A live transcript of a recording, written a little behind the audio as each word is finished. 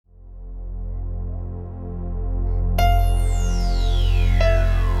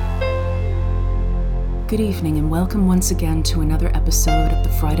Good evening and welcome once again to another episode of the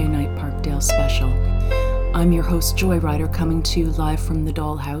Friday Night Parkdale Special. I'm your host Joyrider, coming to you live from the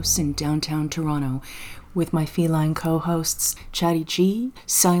Dollhouse in downtown Toronto with my feline co-hosts Chatty G,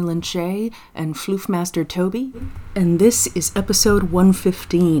 Silent J, and Floofmaster Toby. And this is episode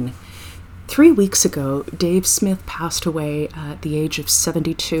 115. 3 weeks ago, Dave Smith passed away at the age of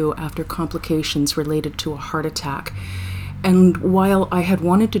 72 after complications related to a heart attack. And while I had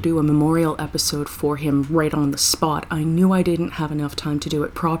wanted to do a memorial episode for him right on the spot, I knew I didn't have enough time to do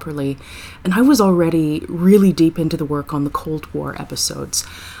it properly, and I was already really deep into the work on the Cold War episodes.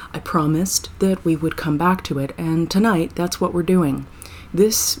 I promised that we would come back to it, and tonight that's what we're doing.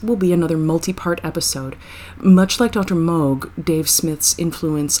 This will be another multi-part episode. Much like Dr. Moog, Dave Smith's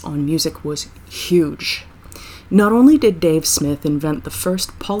influence on music was huge. Not only did Dave Smith invent the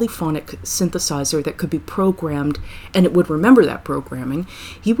first polyphonic synthesizer that could be programmed and it would remember that programming,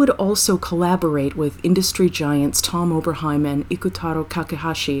 he would also collaborate with industry giants Tom Oberheim and Ikutaro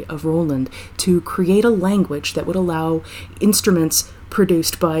Kakehashi of Roland to create a language that would allow instruments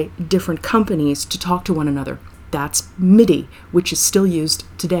produced by different companies to talk to one another. That's MIDI, which is still used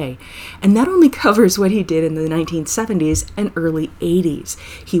today. And that only covers what he did in the 1970s and early 80s.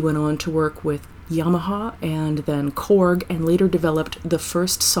 He went on to work with Yamaha and then Korg, and later developed the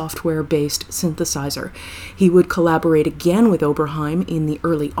first software-based synthesizer. He would collaborate again with Oberheim in the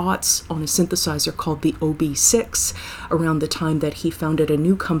early aughts on a synthesizer called the OB6, around the time that he founded a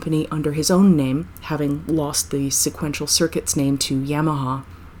new company under his own name, having lost the Sequential Circuits name to Yamaha.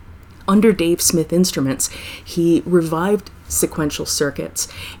 Under Dave Smith Instruments, he revived Sequential Circuits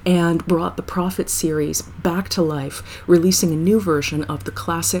and brought the Prophet series back to life, releasing a new version of the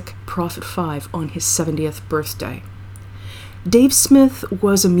classic Prophet 5 on his 70th birthday. Dave Smith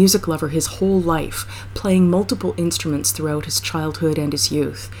was a music lover his whole life, playing multiple instruments throughout his childhood and his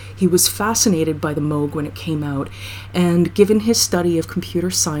youth. He was fascinated by the Moog when it came out, and given his study of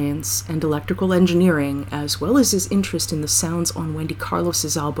computer science and electrical engineering, as well as his interest in the sounds on Wendy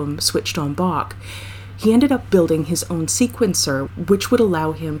Carlos's album Switched on Bach, he ended up building his own sequencer, which would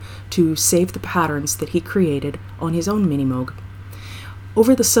allow him to save the patterns that he created on his own mini-Moog.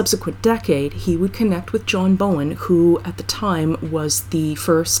 Over the subsequent decade, he would connect with John Bowen, who at the time was the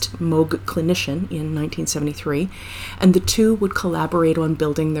first Moog clinician in 1973, and the two would collaborate on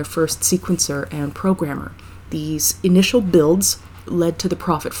building their first sequencer and programmer. These initial builds led to the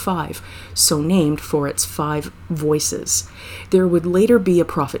Prophet 5, so named for its 5 voices. There would later be a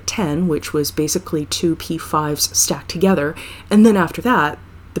Prophet 10, which was basically 2 P5s stacked together, and then after that,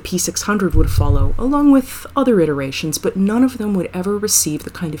 the P600 would follow, along with other iterations, but none of them would ever receive the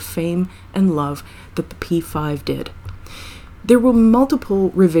kind of fame and love that the P5 did. There were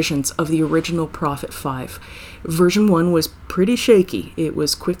multiple revisions of the original Prophet 5. Version 1 was pretty shaky. It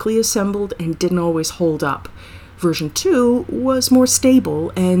was quickly assembled and didn't always hold up. Version 2 was more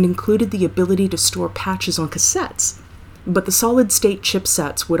stable and included the ability to store patches on cassettes. But the solid-state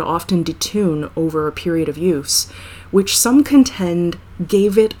chipsets would often detune over a period of use, which some contend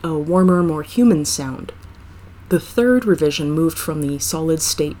gave it a warmer, more human sound. The third revision moved from the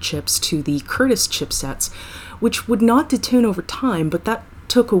solid-state chips to the Curtis chipsets, which would not detune over time, but that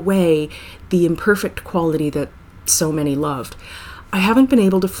took away the imperfect quality that so many loved. I haven't been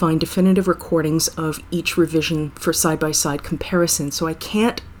able to find definitive recordings of each revision for side-by-side comparison, so I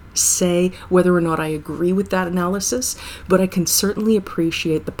can't say whether or not I agree with that analysis, but I can certainly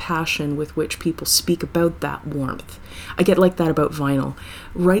appreciate the passion with which people speak about that warmth. I get like that about vinyl.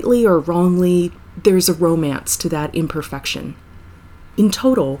 Rightly or wrongly, there's a romance to that imperfection. In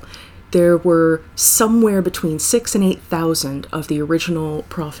total, there were somewhere between 6,000 and 8,000 of the original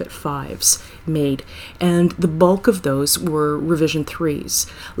Prophet 5s made, and the bulk of those were revision 3s.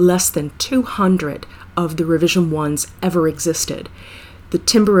 Less than 200 of the revision 1s ever existed. The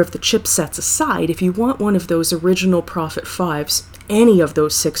timbre of the chipsets aside, if you want one of those original Prophet 5s, any of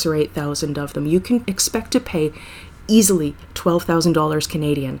those 6,000 or 8,000 of them, you can expect to pay easily $12,000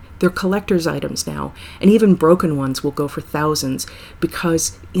 Canadian. They're collector's items now, and even broken ones will go for thousands,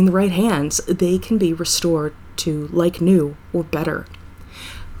 because in the right hands, they can be restored to like new or better.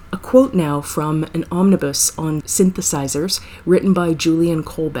 A quote now from an omnibus on synthesizers written by Julian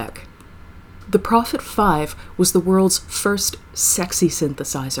Kolbeck. The Prophet 5 was the world's first sexy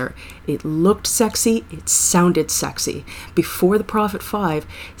synthesizer. It looked sexy, it sounded sexy. Before the Prophet 5,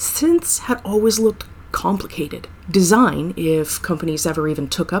 synths had always looked complicated. Design, if companies ever even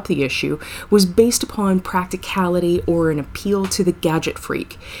took up the issue, was based upon practicality or an appeal to the gadget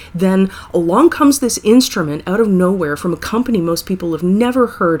freak. Then along comes this instrument out of nowhere from a company most people have never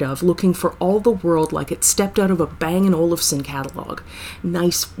heard of, looking for all the world like it stepped out of a Bang & Olufsen catalog.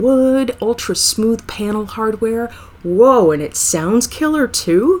 Nice wood, ultra smooth panel hardware. Whoa, and it sounds killer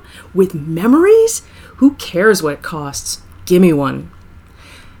too? With memories? Who cares what it costs? Gimme one.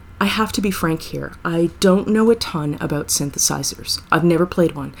 I have to be frank here. I don't know a ton about synthesizers. I've never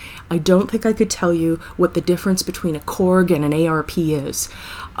played one. I don't think I could tell you what the difference between a Korg and an ARP is.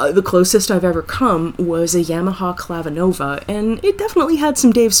 The closest I've ever come was a Yamaha Clavinova, and it definitely had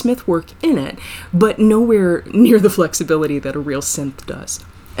some Dave Smith work in it, but nowhere near the flexibility that a real synth does.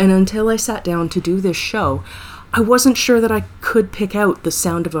 And until I sat down to do this show, I wasn't sure that I could pick out the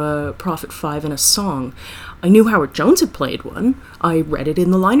sound of a Prophet 5 in a song. I knew Howard Jones had played one. I read it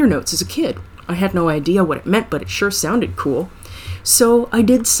in the liner notes as a kid. I had no idea what it meant, but it sure sounded cool. So I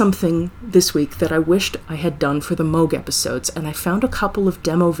did something this week that I wished I had done for the Moog episodes, and I found a couple of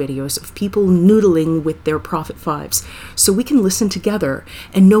demo videos of people noodling with their Prophet 5s, so we can listen together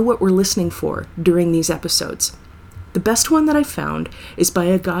and know what we're listening for during these episodes. The best one that I found is by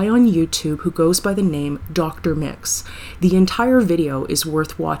a guy on YouTube who goes by the name Dr. Mix. The entire video is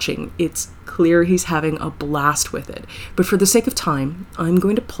worth watching. It's clear he's having a blast with it. But for the sake of time, I'm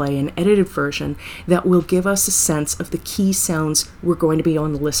going to play an edited version that will give us a sense of the key sounds we're going to be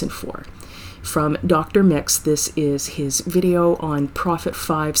on the listen for. From Dr. Mix, this is his video on Prophet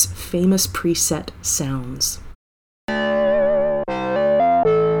 5's famous preset sounds.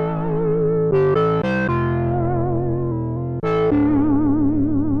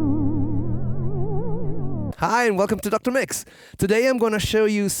 Hi and welcome to Dr. Mix. Today I'm going to show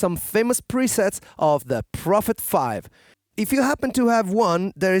you some famous presets of the Prophet 5. If you happen to have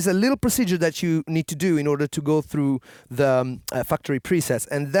one, there is a little procedure that you need to do in order to go through the factory presets,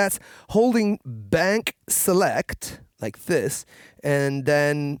 and that's holding bank select like this and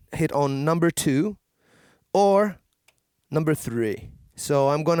then hit on number 2 or number 3. So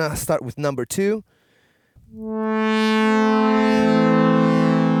I'm going to start with number 2.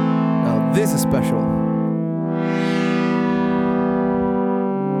 Now this is special.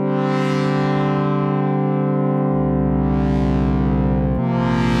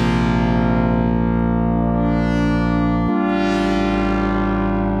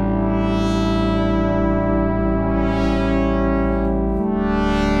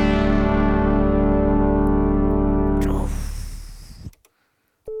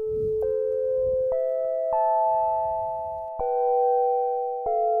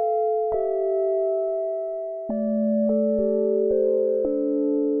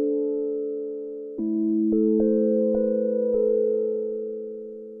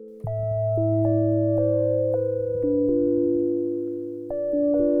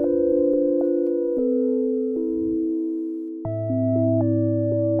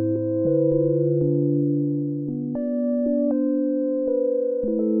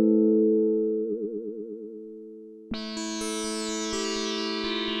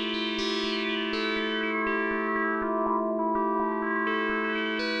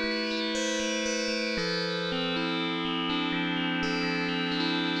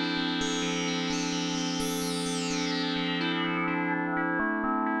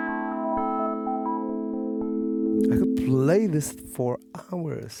 I could play this for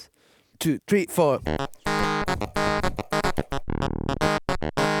hours. 2, 3, 4.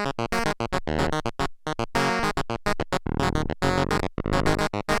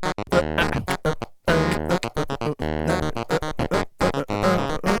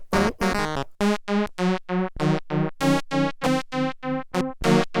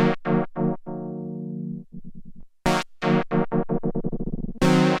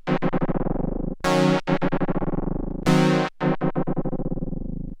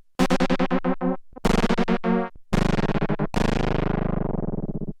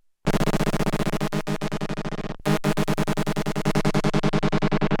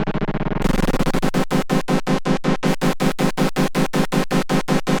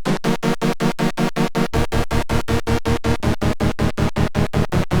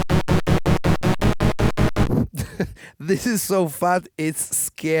 This is so fat, it's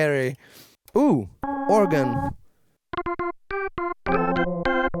scary. Ooh, organ.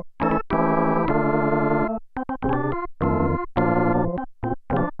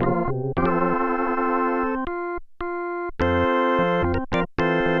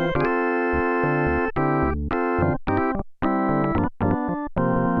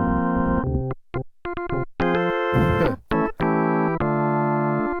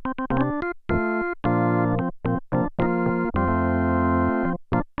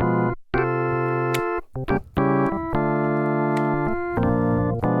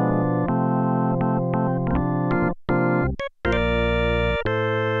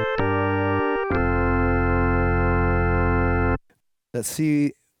 Let's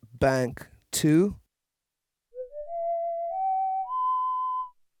see bank 2.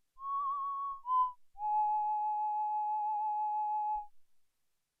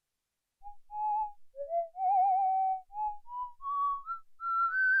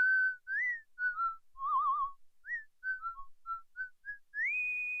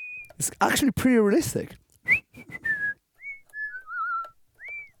 It's actually pretty realistic.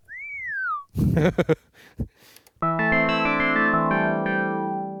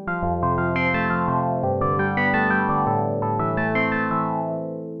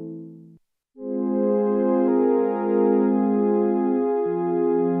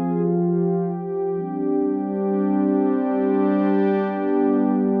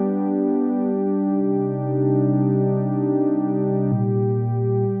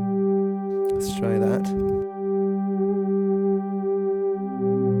 Let's try that.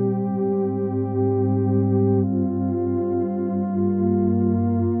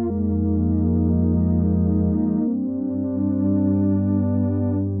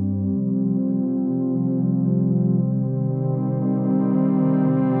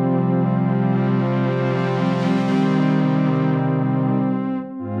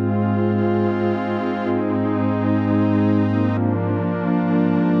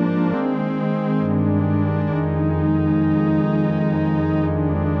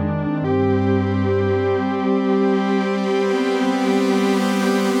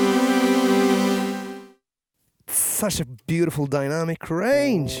 Such a beautiful dynamic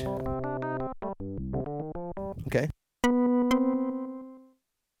range. Okay.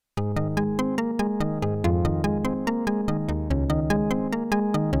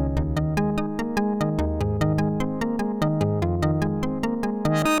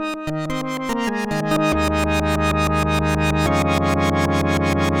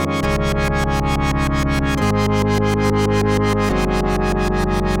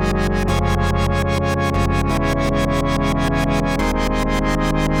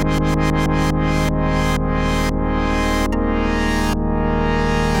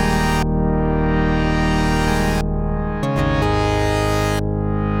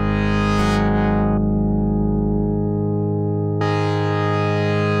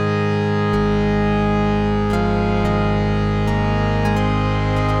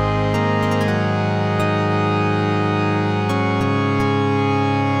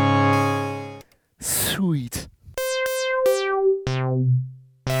 Sweet.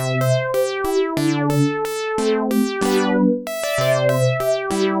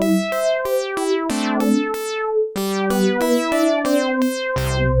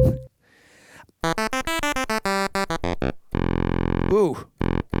 Ooh.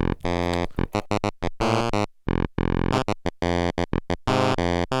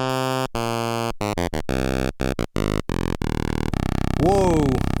 Whoa.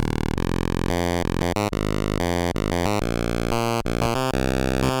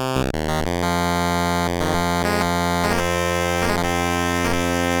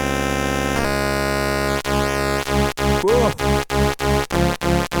 Whoa.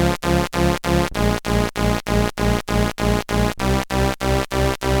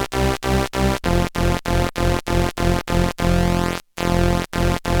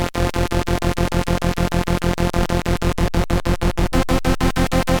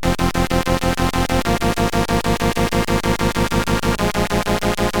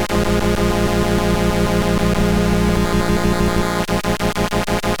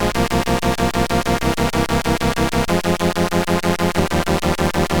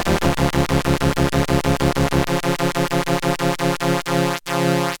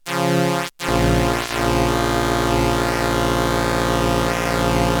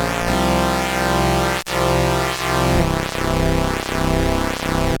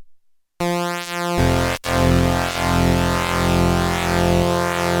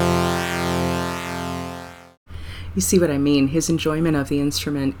 You see what I mean? His enjoyment of the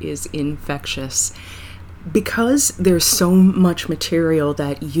instrument is infectious. Because there's so much material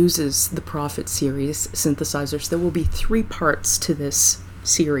that uses the Prophet series synthesizers, there will be 3 parts to this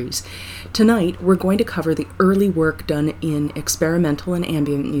series. Tonight, we're going to cover the early work done in experimental and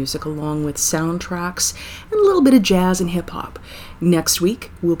ambient music, along with soundtracks and a little bit of jazz and hip-hop. Next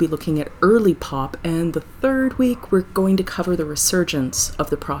week, we'll be looking at early pop, and the 3rd week, we're going to cover the resurgence of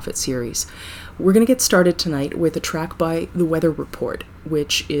the Prophet series. We're going to get started tonight with a track by The Weather Report,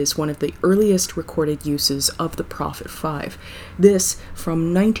 which is one of the earliest recorded uses of the Prophet 5. This,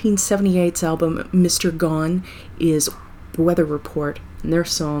 from 1978's album Mr. Gone, is The Weather Report and their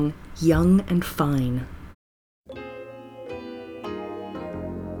song Young and Fine.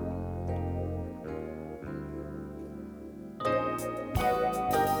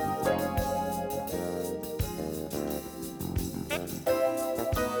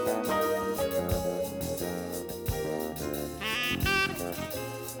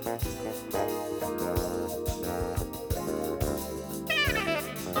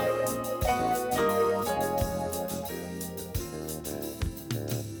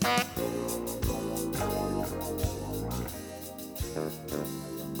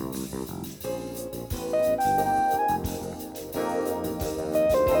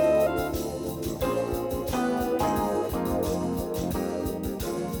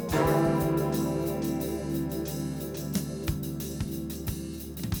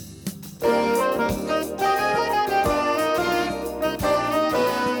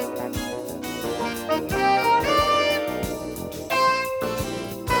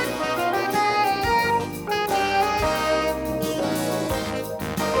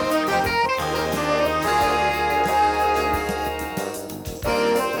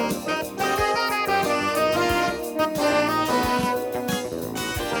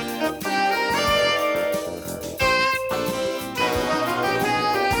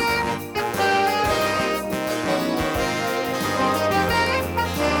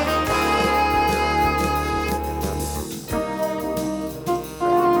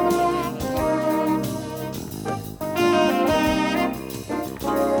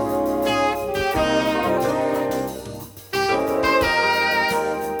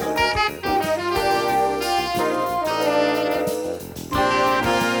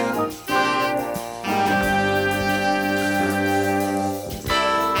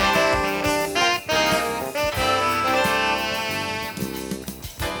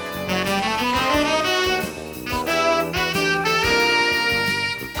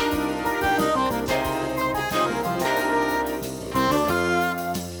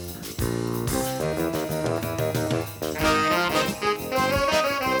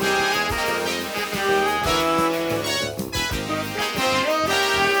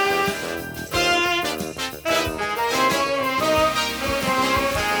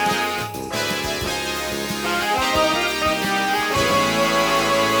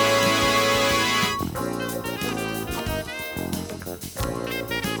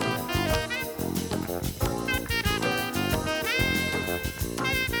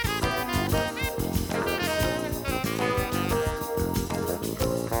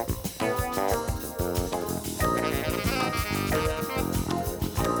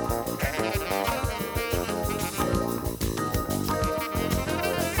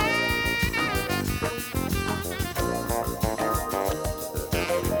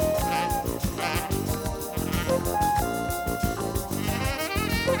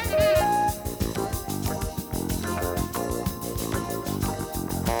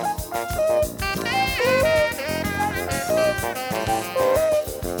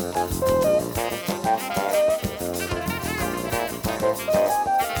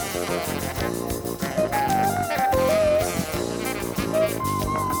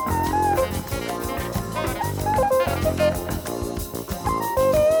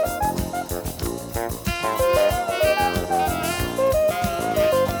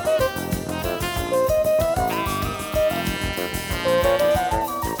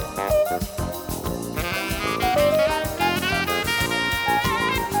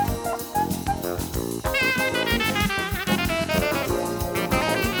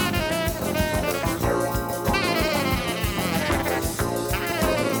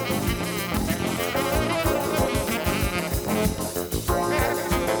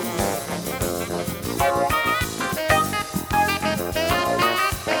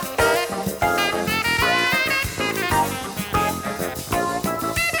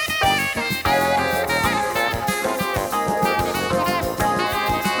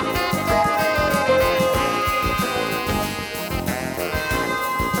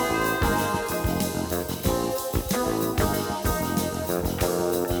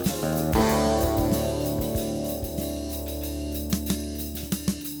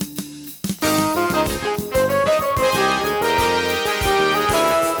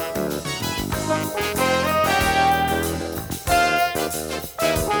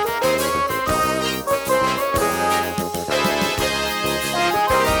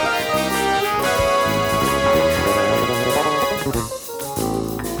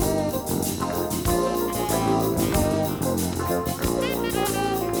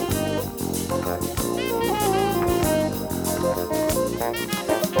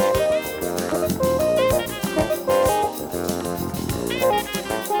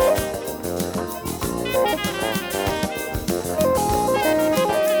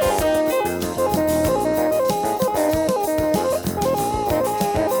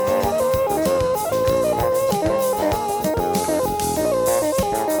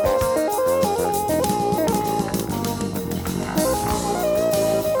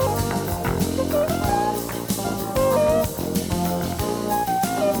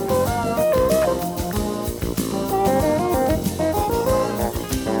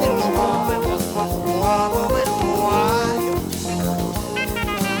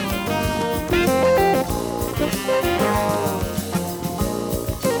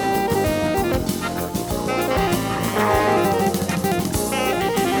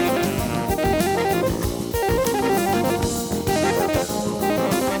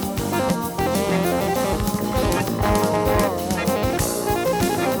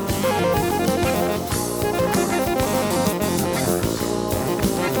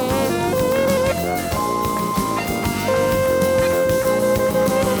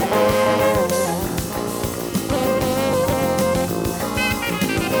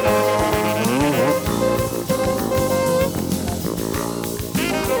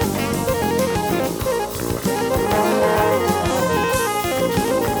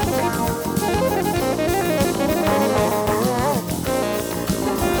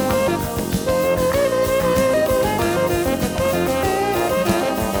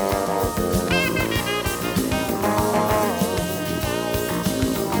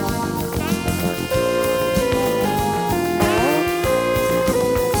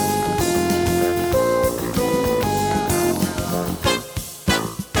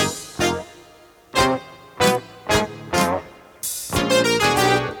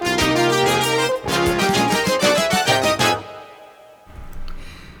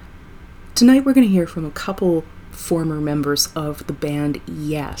 Tonight we're going to hear from a couple former members of the band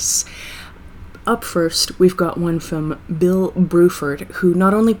Yes. Up first, we've got one from Bill Bruford, who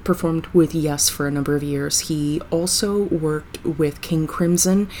not only performed with Yes for a number of years, he also worked with King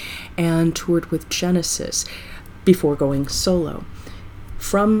Crimson and toured with Genesis before going solo.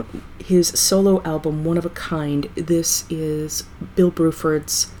 From his solo album, One of a Kind, this is Bill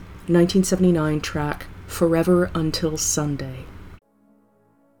Bruford's 1979 track, Forever Until Sunday.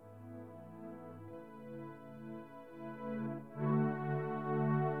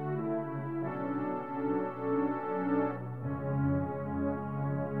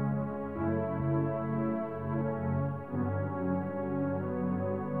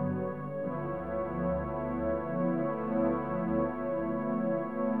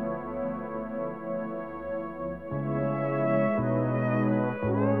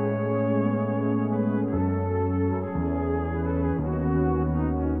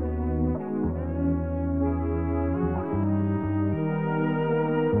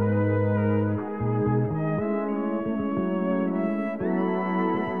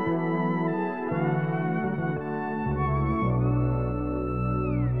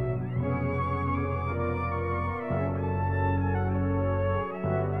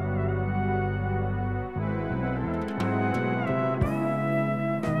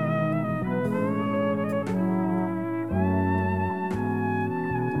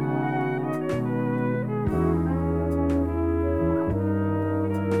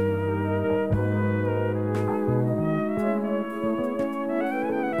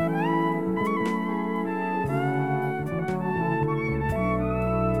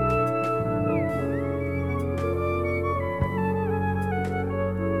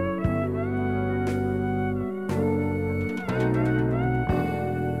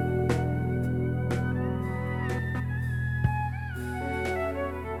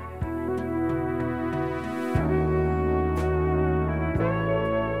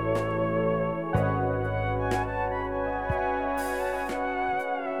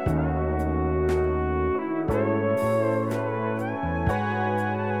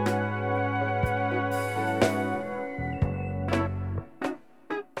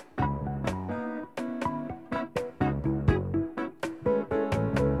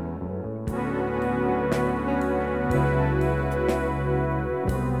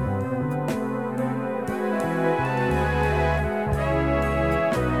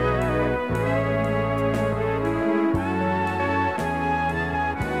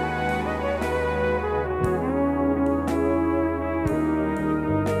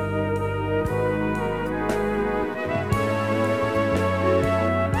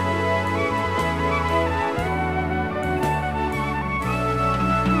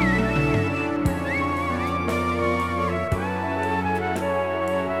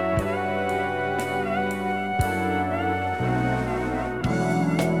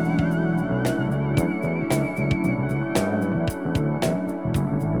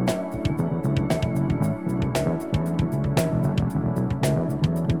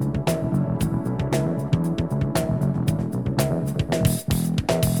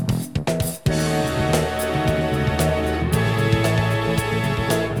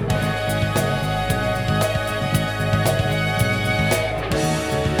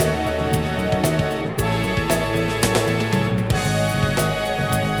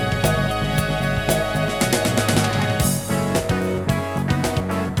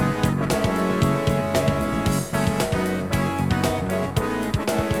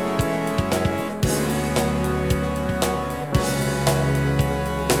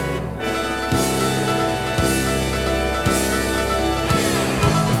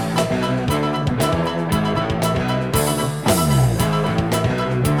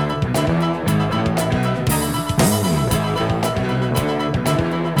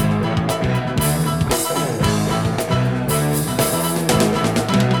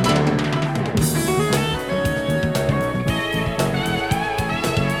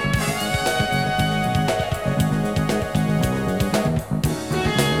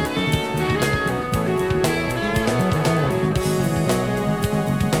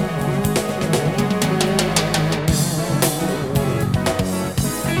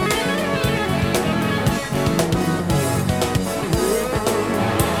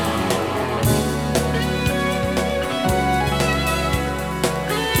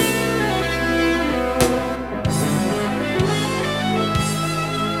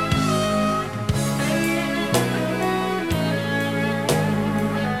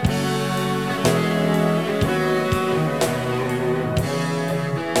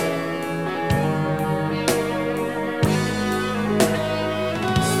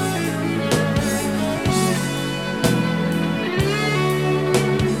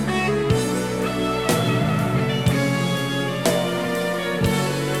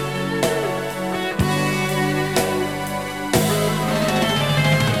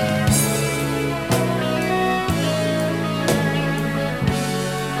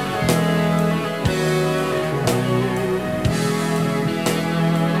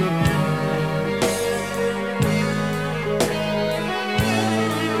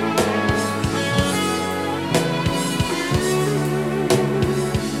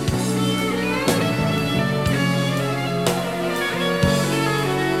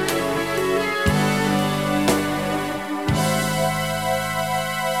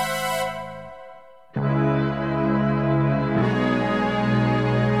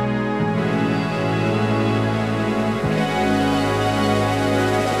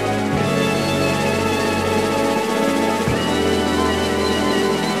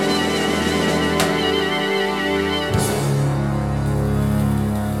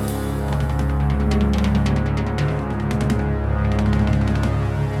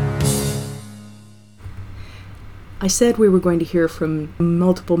 I said we were going to hear from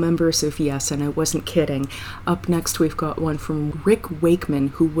multiple members of Yes, and I wasn't kidding. Up next, we've got one from Rick Wakeman,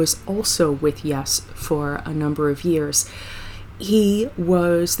 who was also with Yes for a number of years. He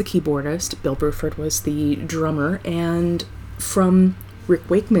was the keyboardist, Bill Bruford was the drummer, and from Rick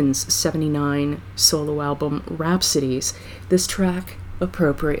Wakeman's 79 solo album, Rhapsodies, this track,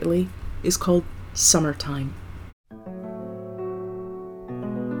 appropriately, is called Summertime.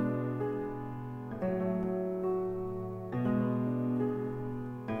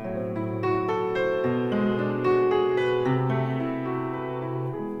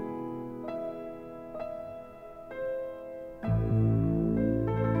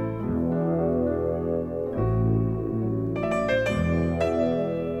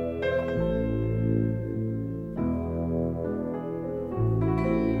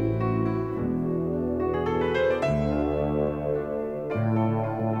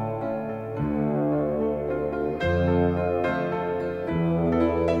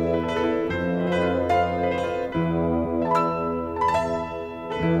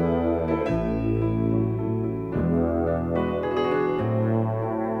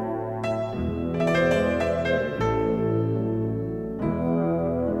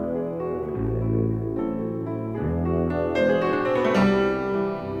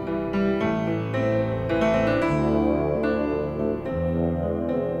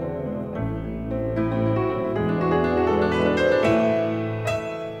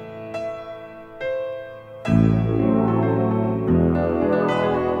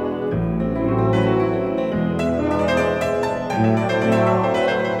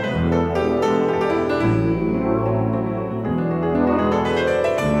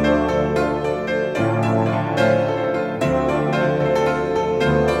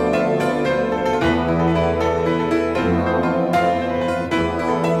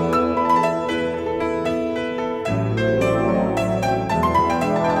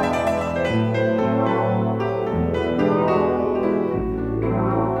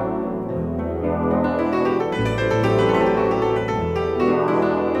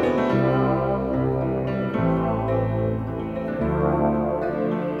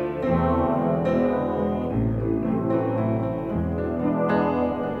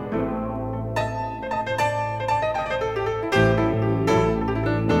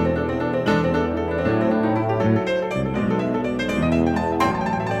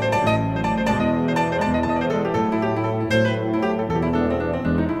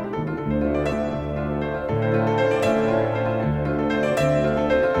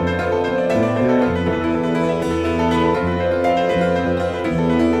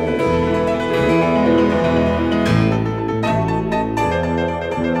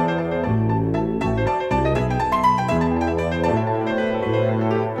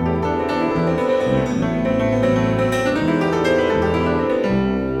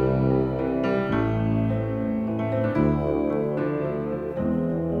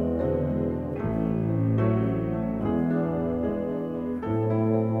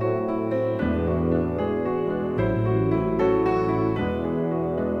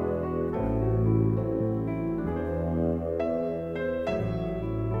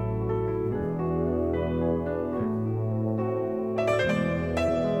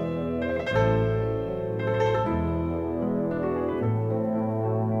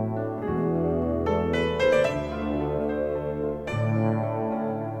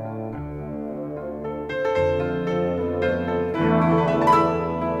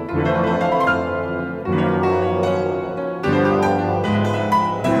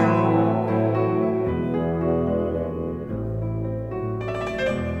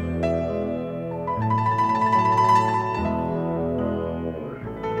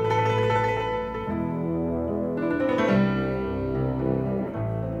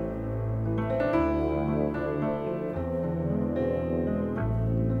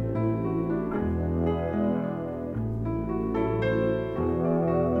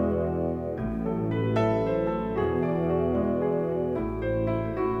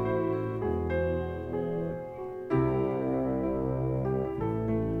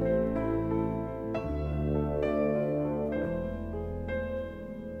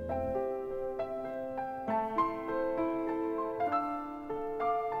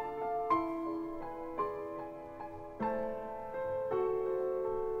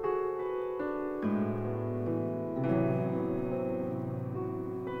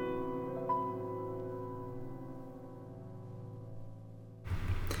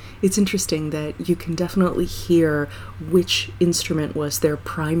 It's interesting that you can definitely hear which instrument was their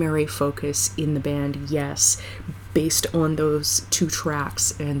primary focus in the band, Yes, based on those two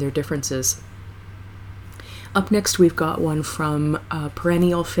tracks and their differences. Up next, we've got one from a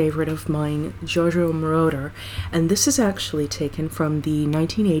perennial favorite of mine, Giorgio Moroder, and this is actually taken from the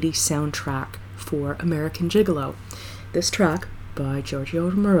 1980 soundtrack for American Gigolo. This track by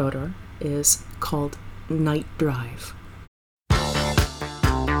Giorgio Moroder is called Night Drive.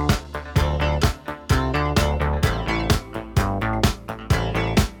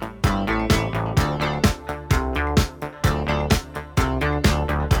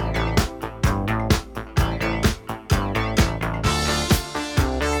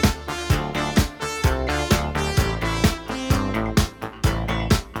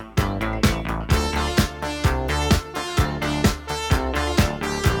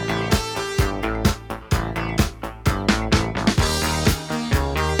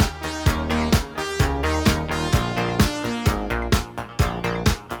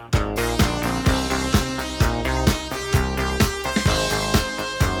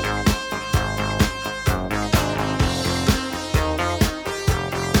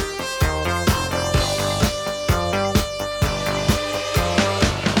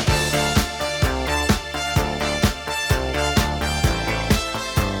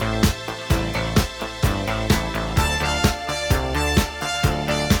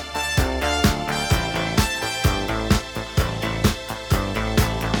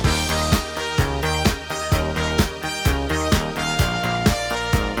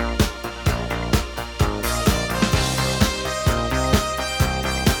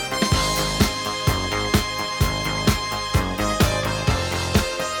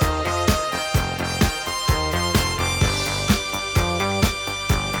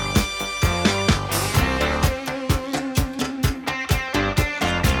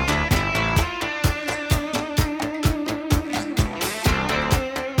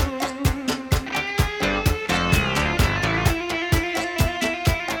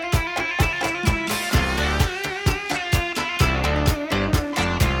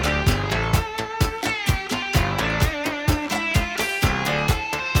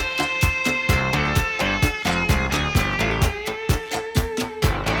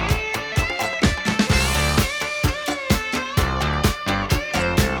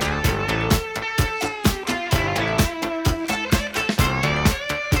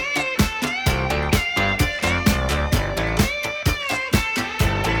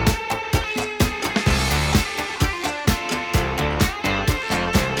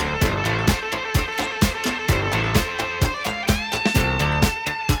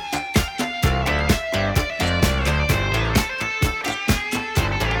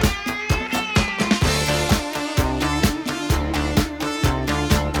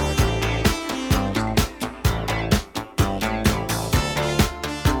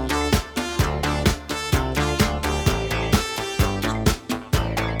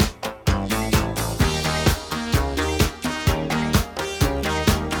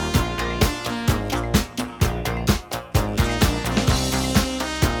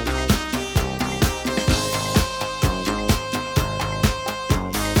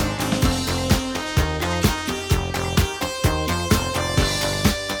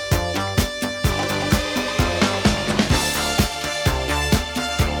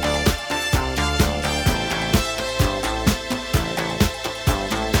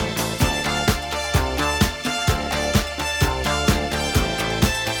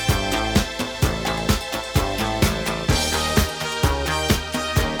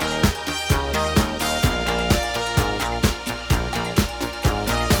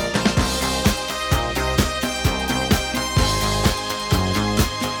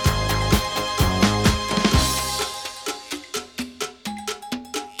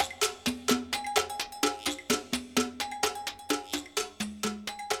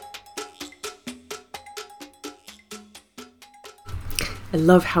 I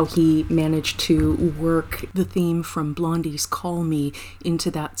love how he managed to work the theme from Blondie's Call Me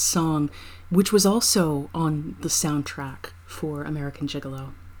into that song, which was also on the soundtrack for American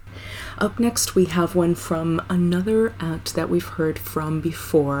Gigolo. Up next, we have one from another act that we've heard from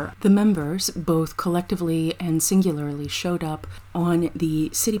before. The members, both collectively and singularly, showed up on the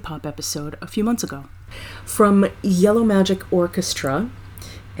City Pop episode a few months ago. From Yellow Magic Orchestra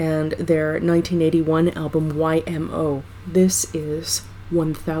and their 1981 album YMO, this is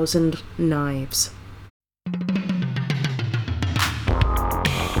 1000 Knives.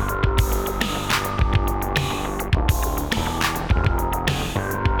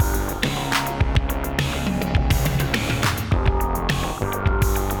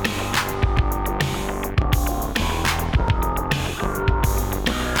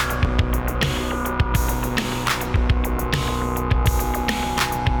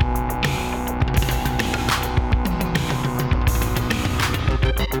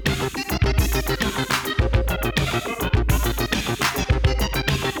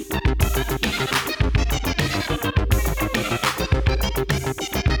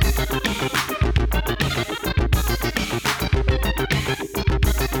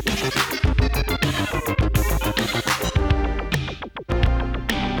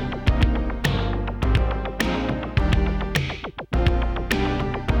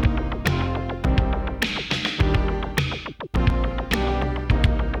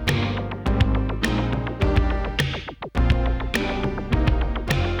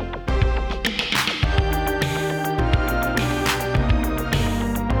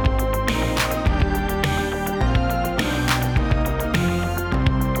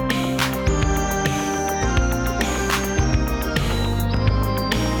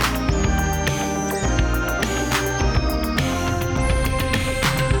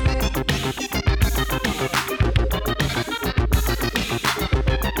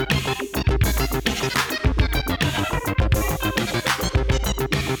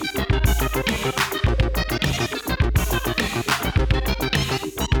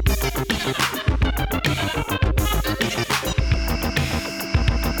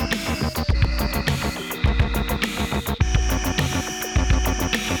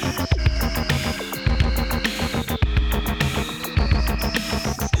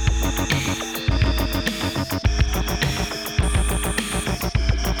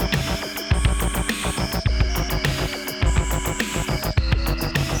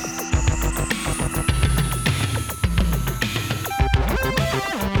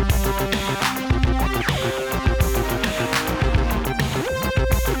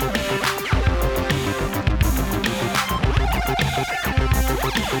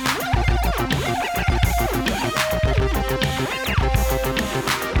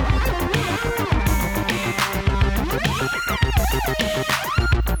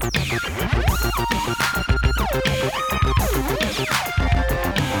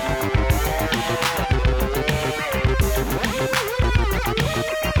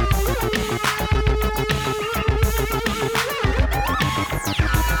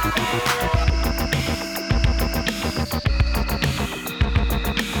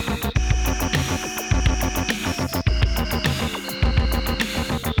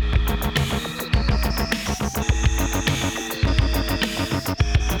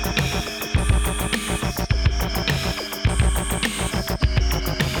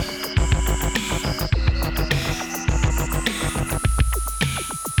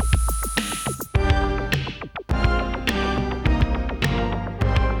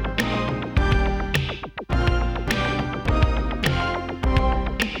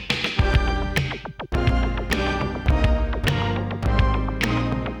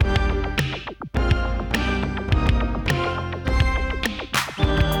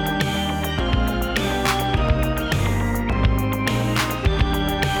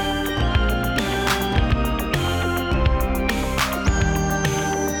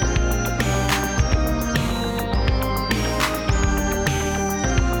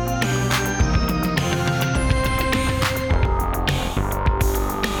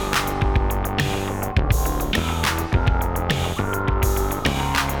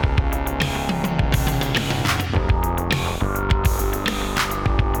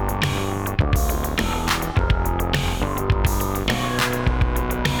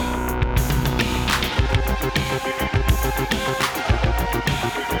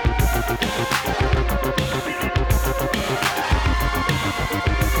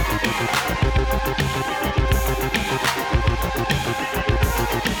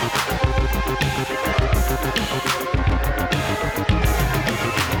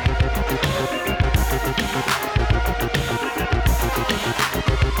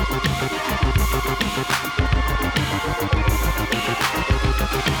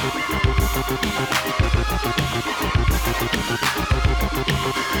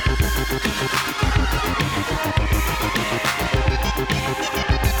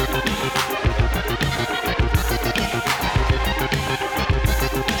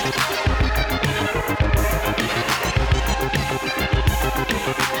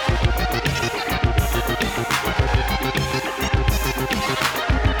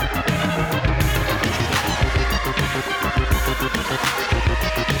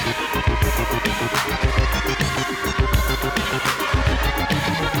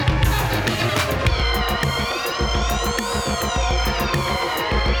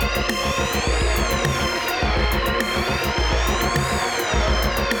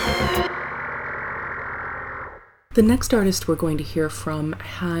 The next artist we're going to hear from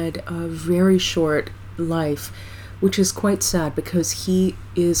had a very short life, which is quite sad because he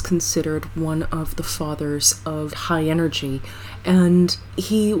is considered one of the fathers of high energy, and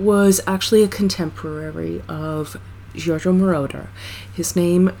he was actually a contemporary of Giorgio Moroder. His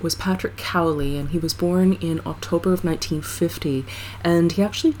name was Patrick Cowley, and he was born in October of 1950, and he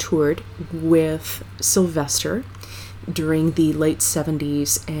actually toured with Sylvester during the late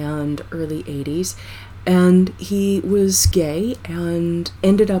 70s and early 80s. And he was gay and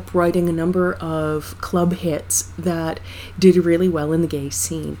ended up writing a number of club hits that did really well in the gay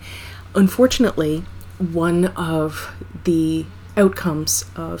scene. Unfortunately, one of the outcomes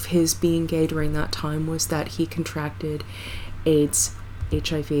of his being gay during that time was that he contracted AIDS,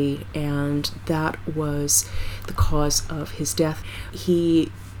 HIV, and that was the cause of his death.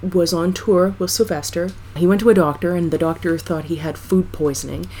 He was on tour with Sylvester. He went to a doctor, and the doctor thought he had food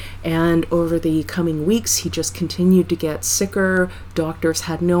poisoning, and over the coming weeks he just continued to get sicker. Doctors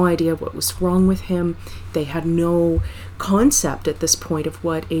had no idea what was wrong with him. They had no concept at this point of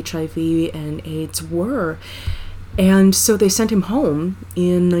what HIV and AIDS were, and so they sent him home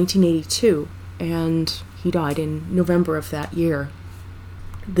in 1982, and he died in November of that year.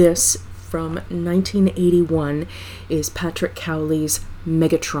 This, from 1981, is Patrick Cowley's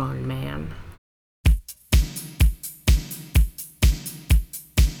Megatron Man.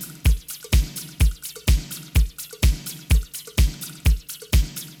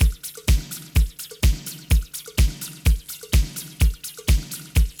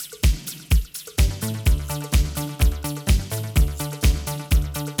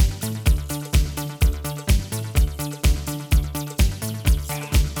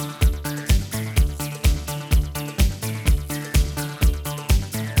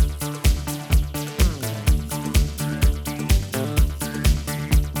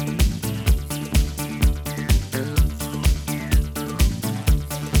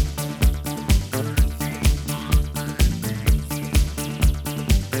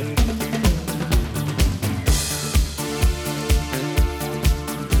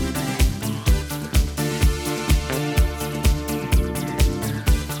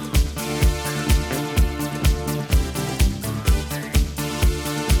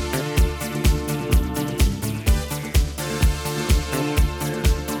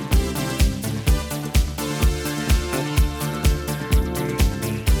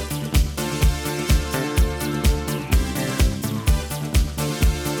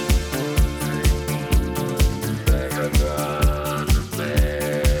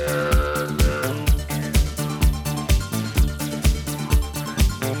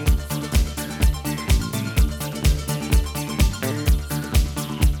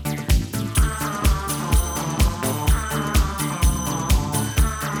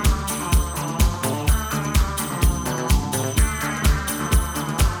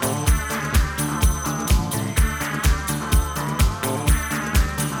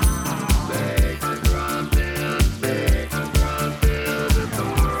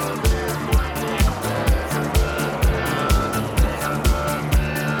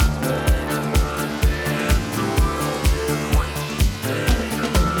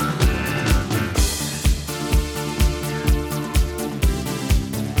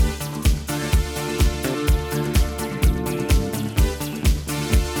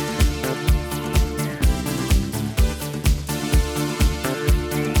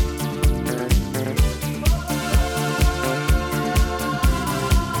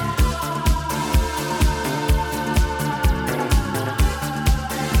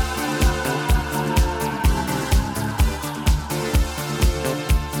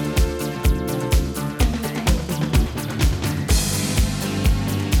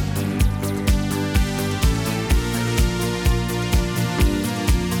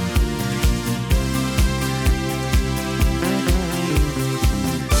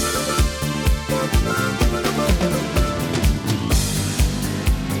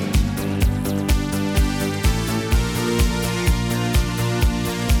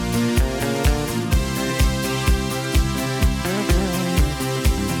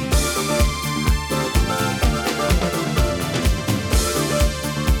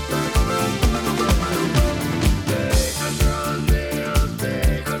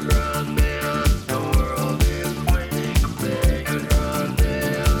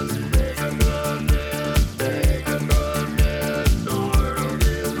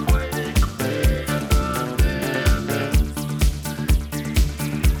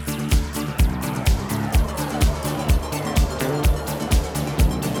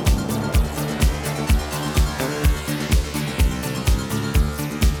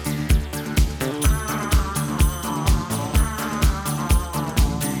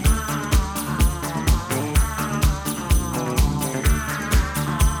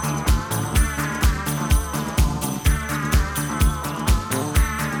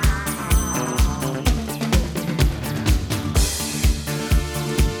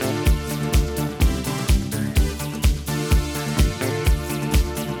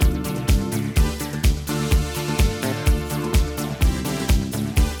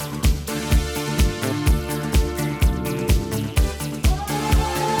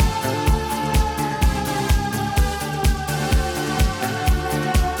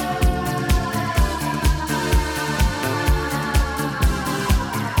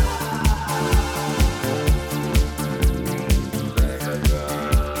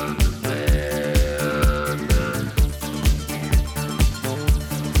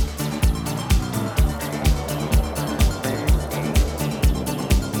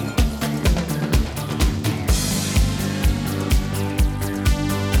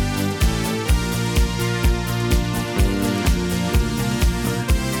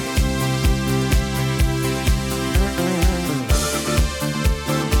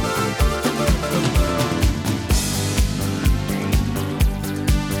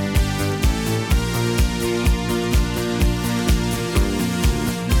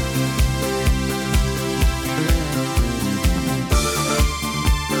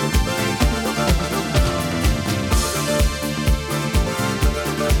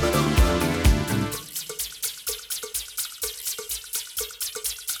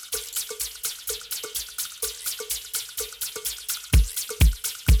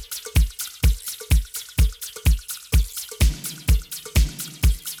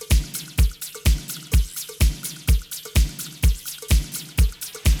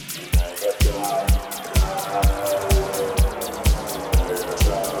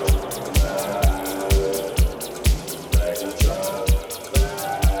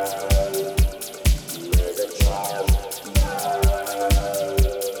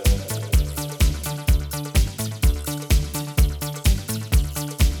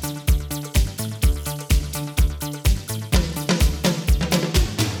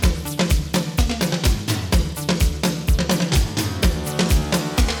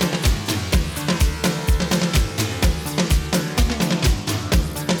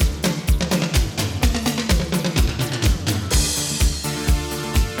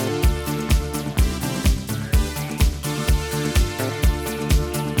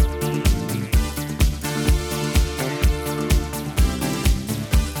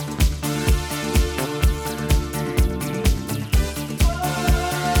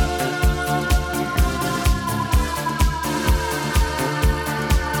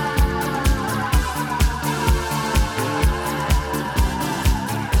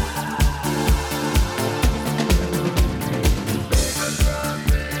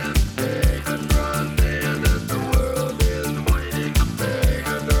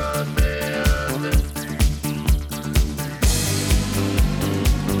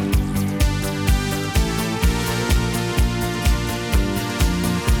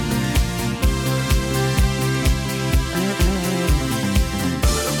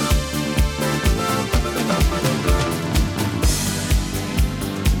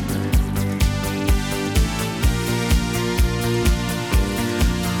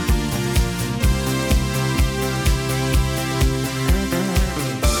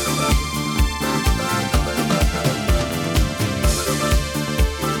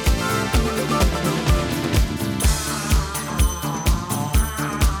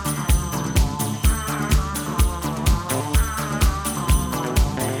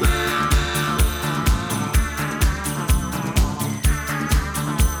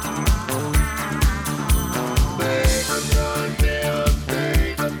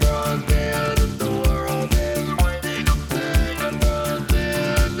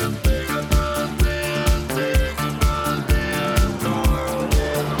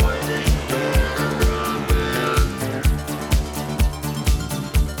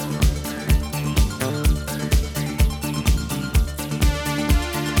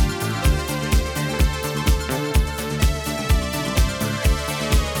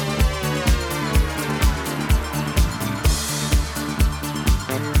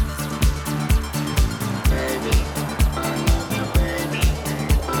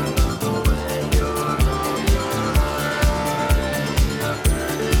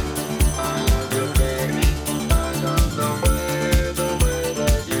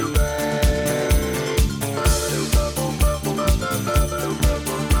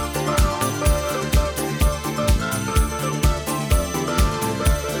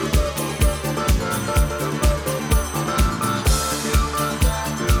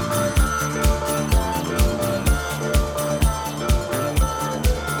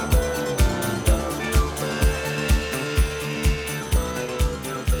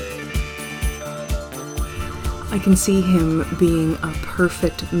 can see him being a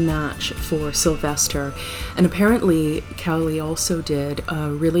perfect match for Sylvester. And apparently, Cowley also did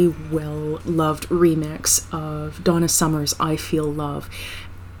a really well-loved remix of Donna Summer's I Feel Love.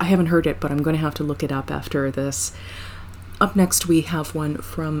 I haven't heard it, but I'm going to have to look it up after this. Up next, we have one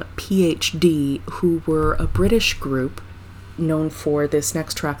from PhD, who were a British group known for this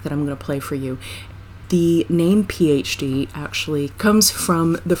next track that I'm going to play for you. The name PhD actually comes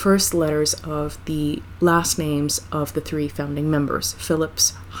from the first letters of the last names of the three founding members,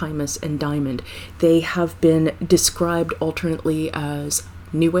 Phillips, Hymas, and Diamond. They have been described alternately as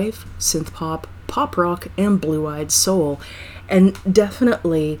new wave, synth pop, pop rock, and blue-eyed soul. And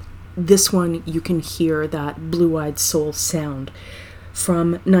definitely this one, you can hear that blue-eyed soul sound.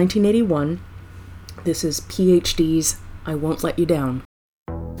 From 1981, this is PhD's I Won't Let You Down.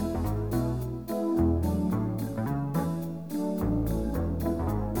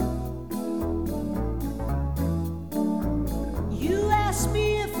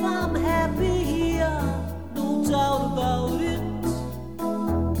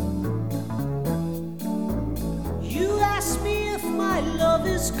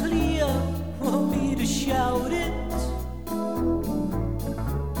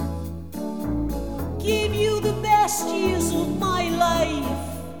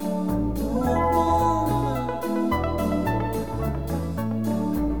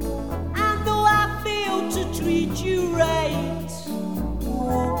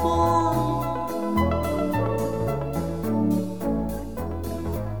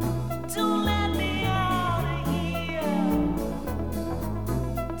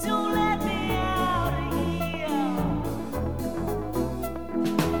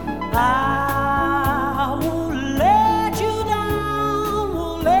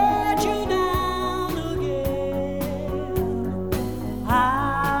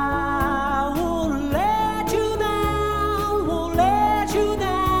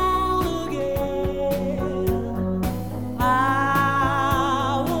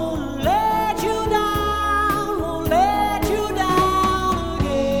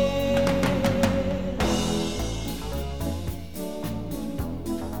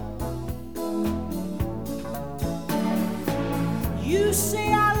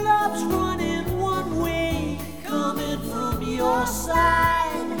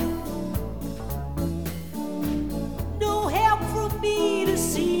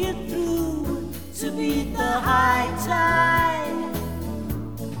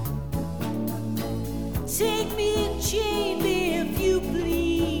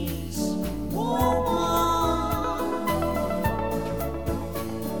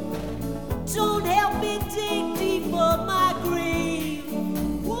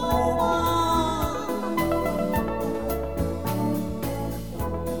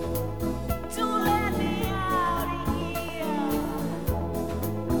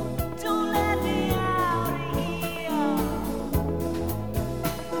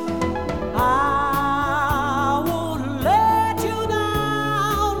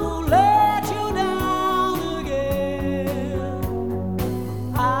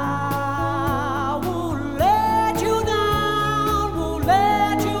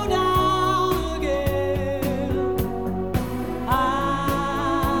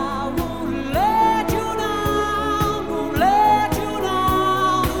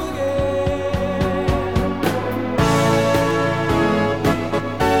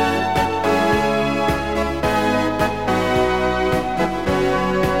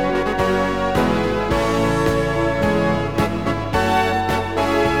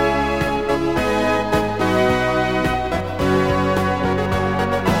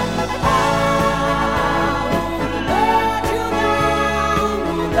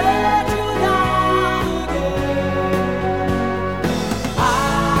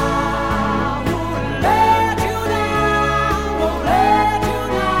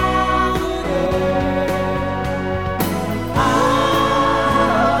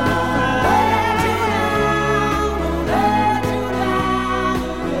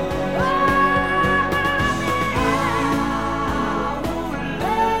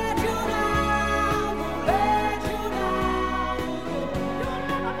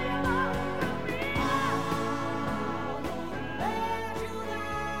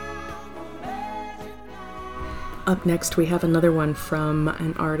 Up next, we have another one from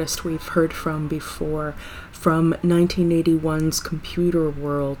an artist we've heard from before. From 1981's Computer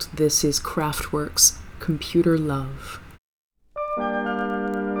World, this is Kraftwerk's Computer Love.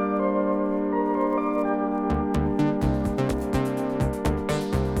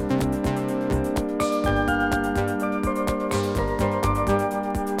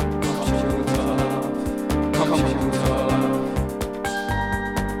 Computer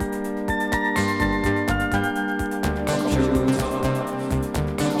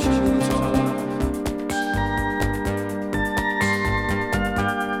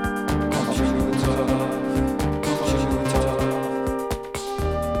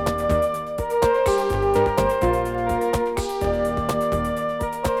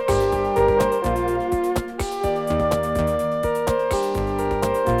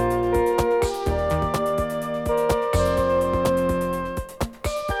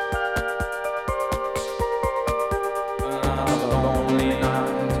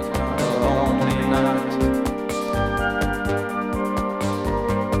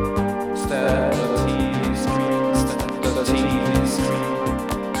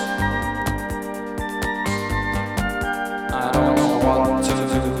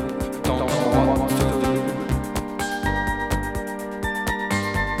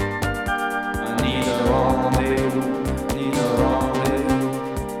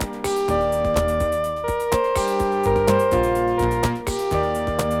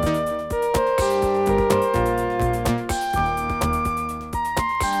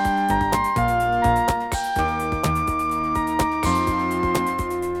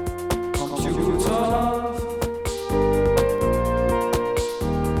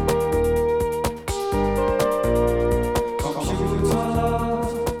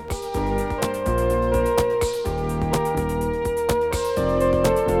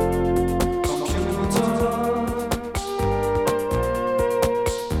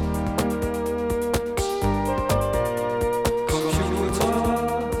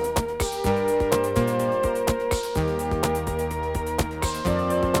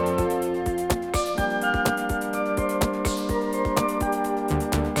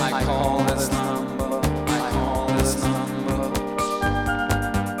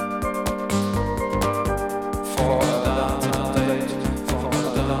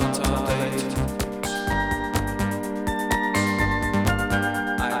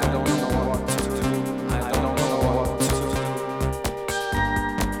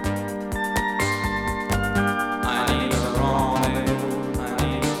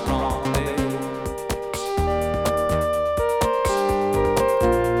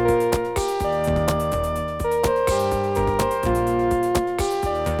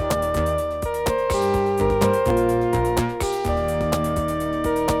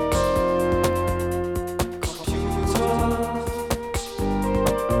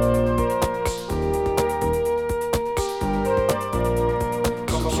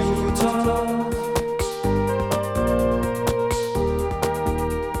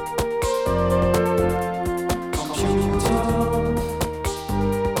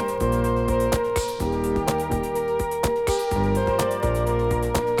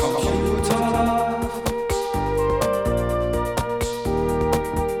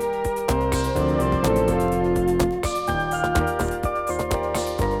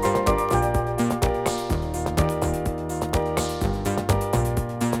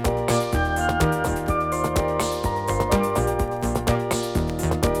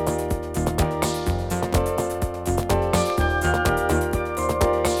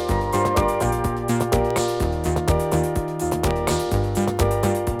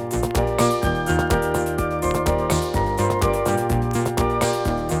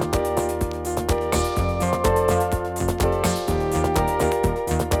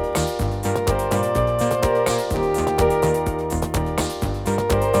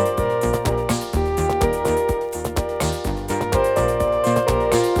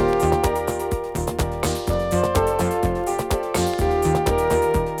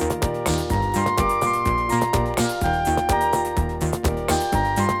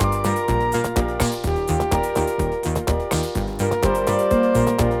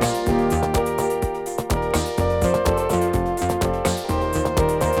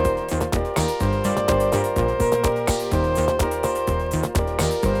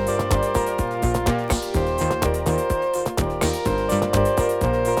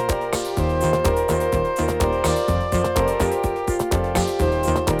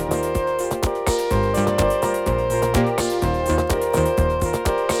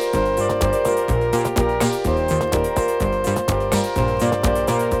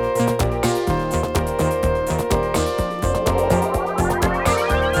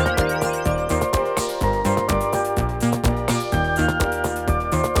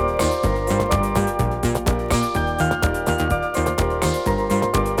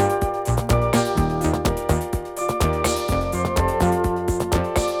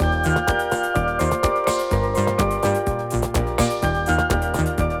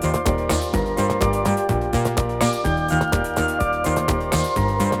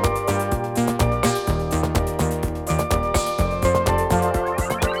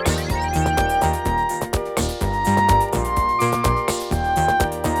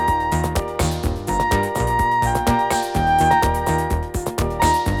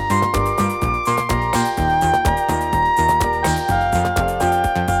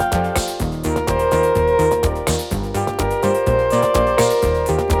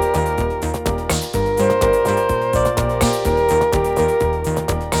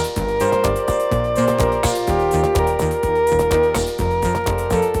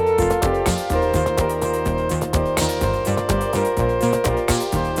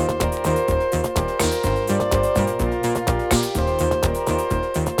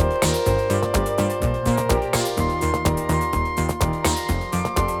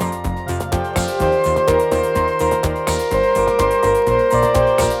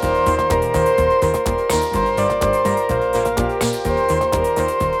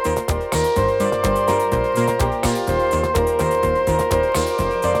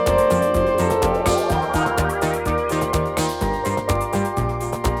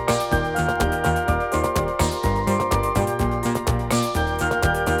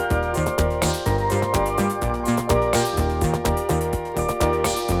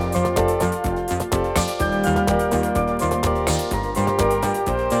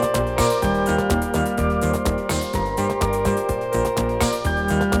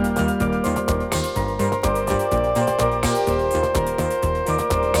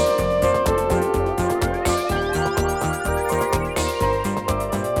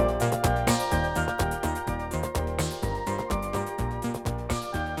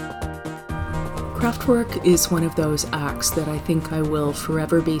Kraftwerk is one of those acts that I think I will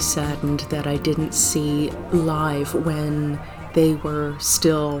forever be saddened that I didn't see live when they were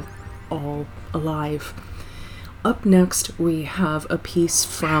still all alive. Up next, we have a piece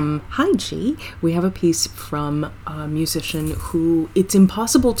from We have a piece from a musician who it's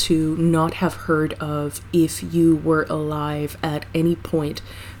impossible to not have heard of if you were alive at any point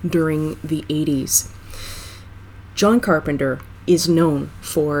during the 80s. John Carpenter is known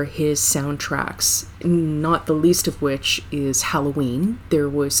for his soundtracks, not the least of which is Halloween. There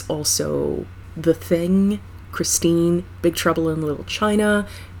was also The Thing, Christine, Big Trouble in Little China,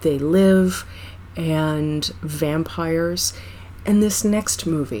 They Live, and Vampires. And this next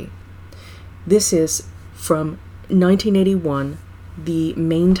movie, this is from 1981, the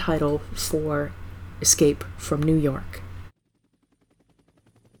main title for Escape from New York.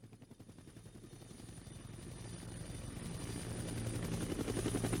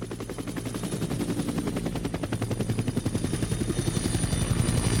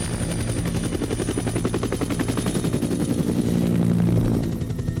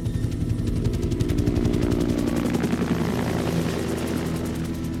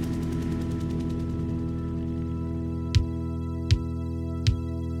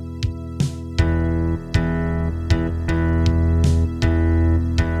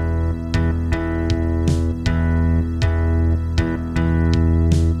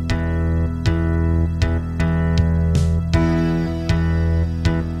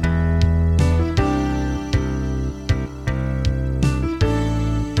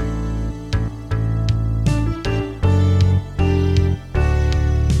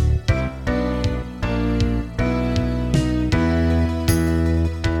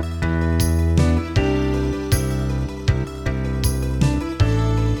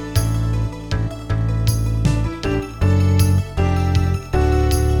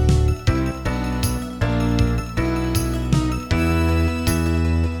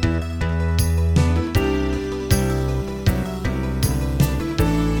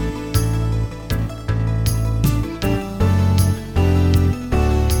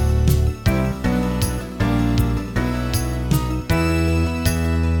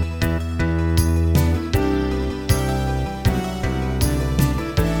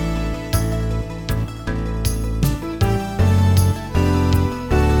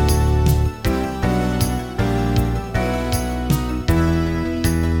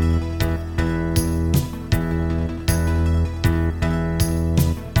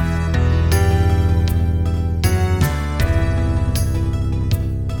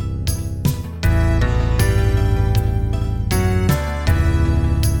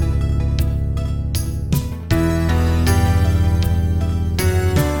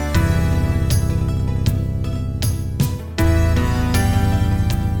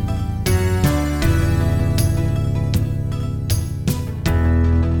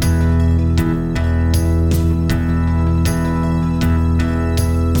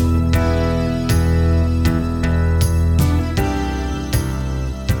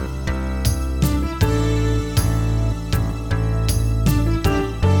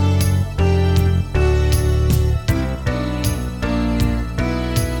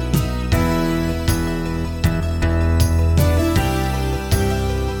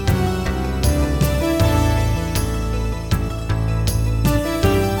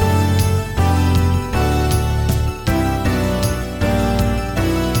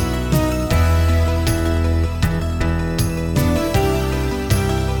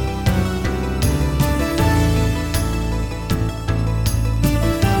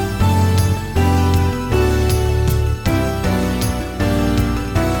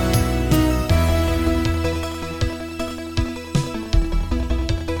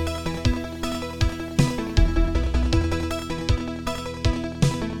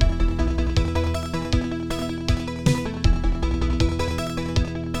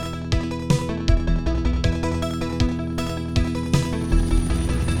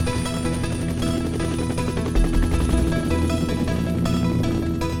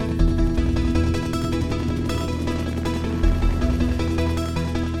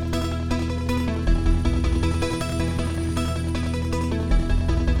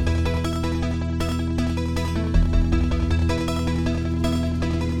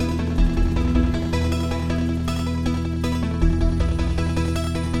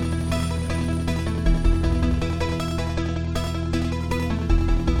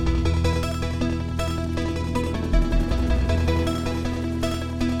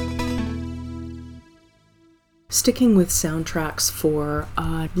 Sticking with soundtracks for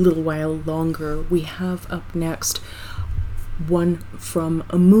a little while longer, we have up next one from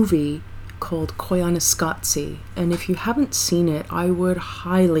a movie called Koyaanisqatsi, and if you haven't seen it, I would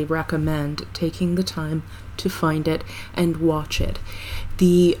highly recommend taking the time to find it and watch it.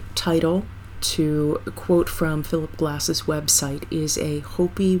 The title, to quote from Philip Glass's website, is a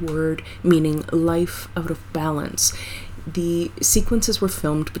Hopi word meaning life out of balance. The sequences were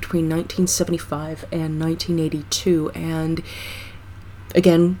filmed between 1975 and 1982, and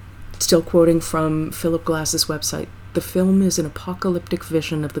again, still quoting from Philip Glass's website, the film is an apocalyptic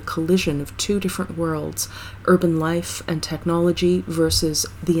vision of the collision of two different worlds, urban life and technology versus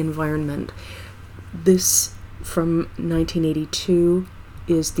the environment. This, from 1982,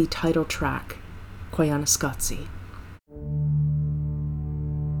 is the title track, Koyaanisqatsi.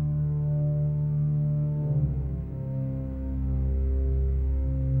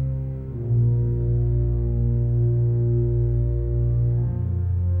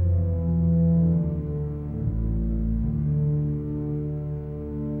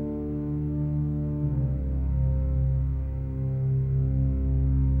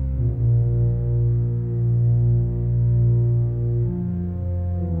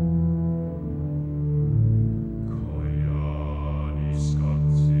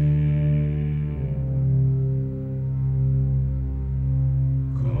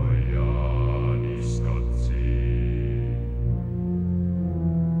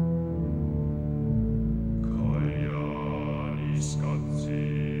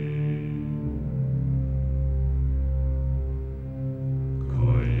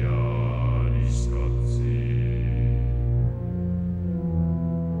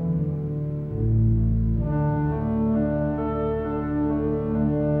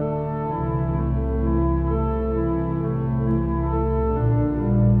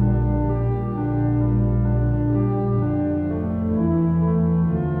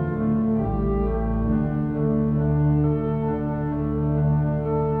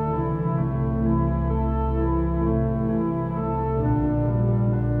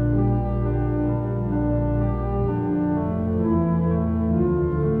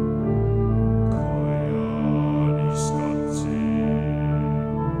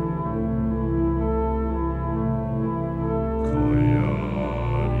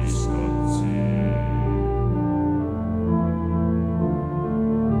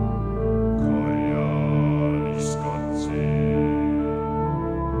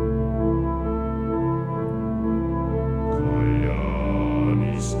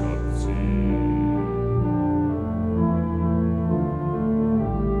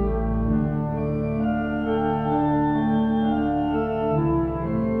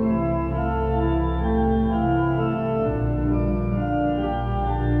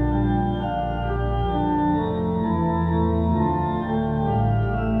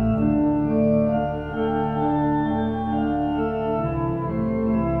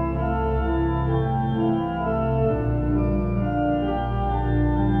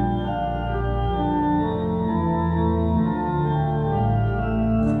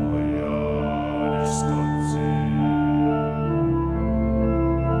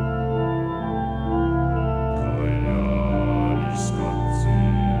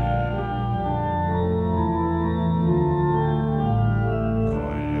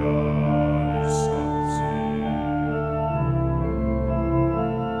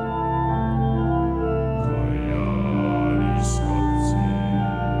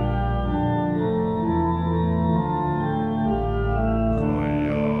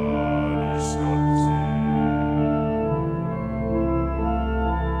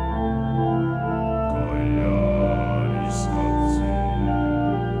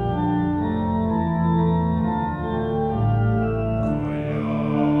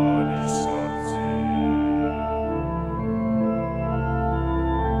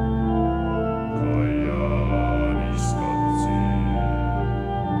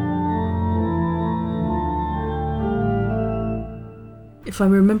 If I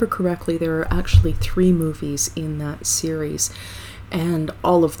remember correctly, there are actually 3 movies in that series, and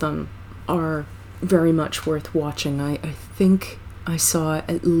all of them are very much worth watching. I think I saw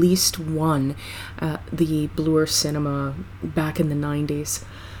at least one at the Bloor Cinema back in the 90s.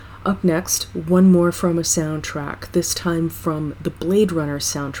 Up next, one more from a soundtrack, this time from the Blade Runner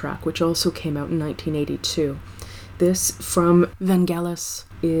soundtrack, which also came out in 1982. This, from Vangelis,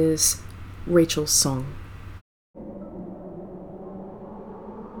 is Rachel's Song.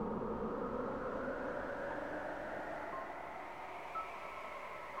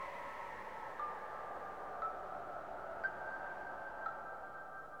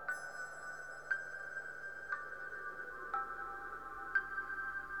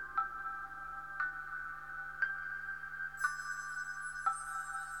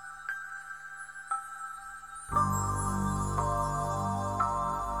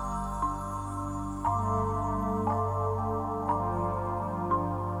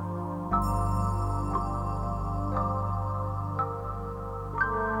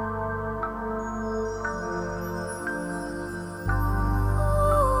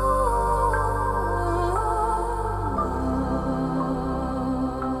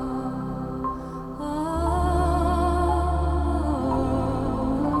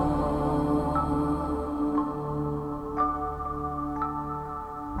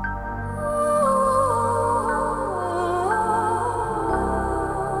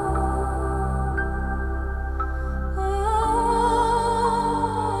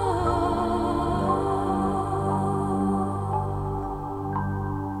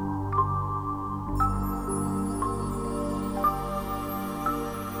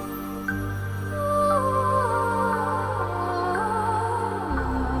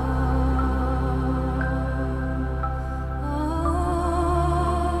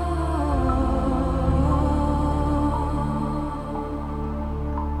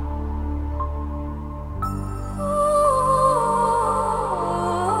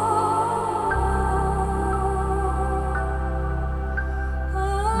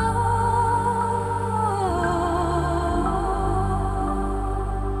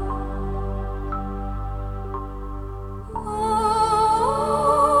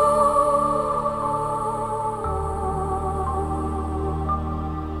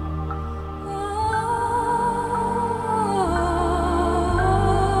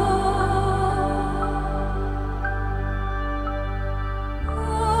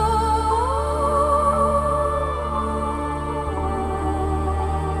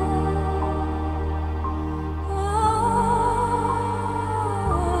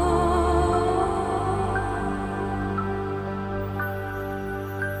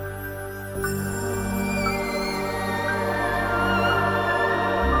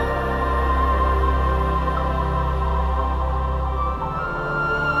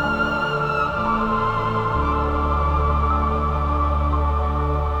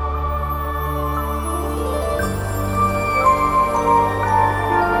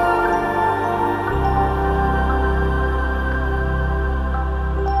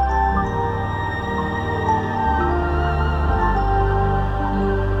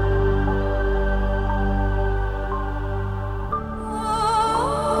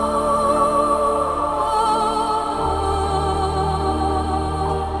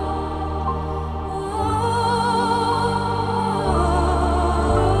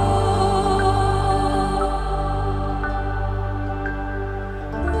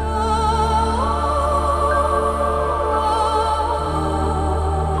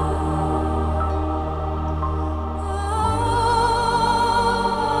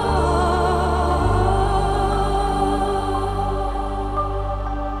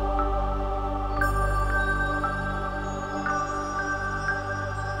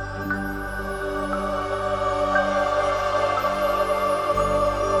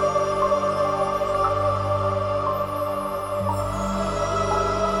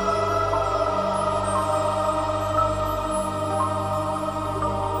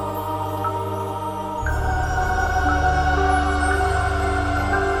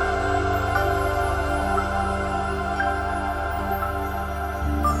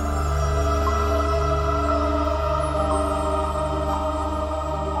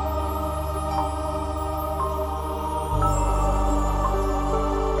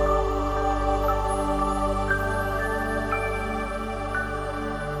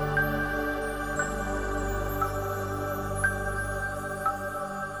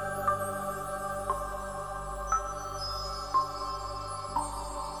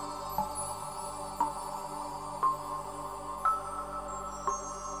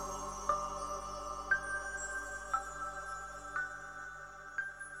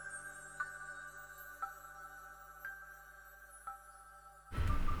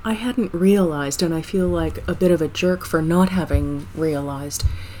 I hadn't realized, and I feel like a bit of a jerk for not having realized,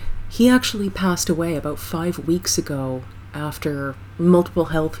 he actually passed away about 5 weeks ago after multiple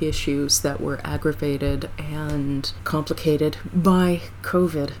health issues that were aggravated and complicated by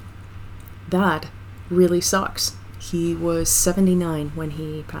COVID. That really sucks. He was 79 when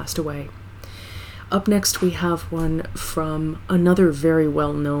he passed away. Up next, we have one from another very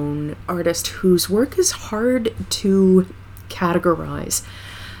well-known artist whose work is hard to categorize.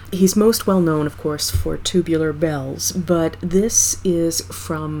 He's most well known, of course, for Tubular Bells, but this is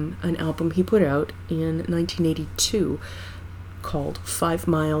from an album he put out in 1982 called 5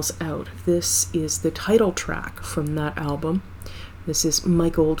 Miles Out. This is the title track from that album. This is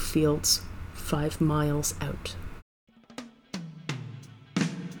Mike Oldfield's 5 Miles Out.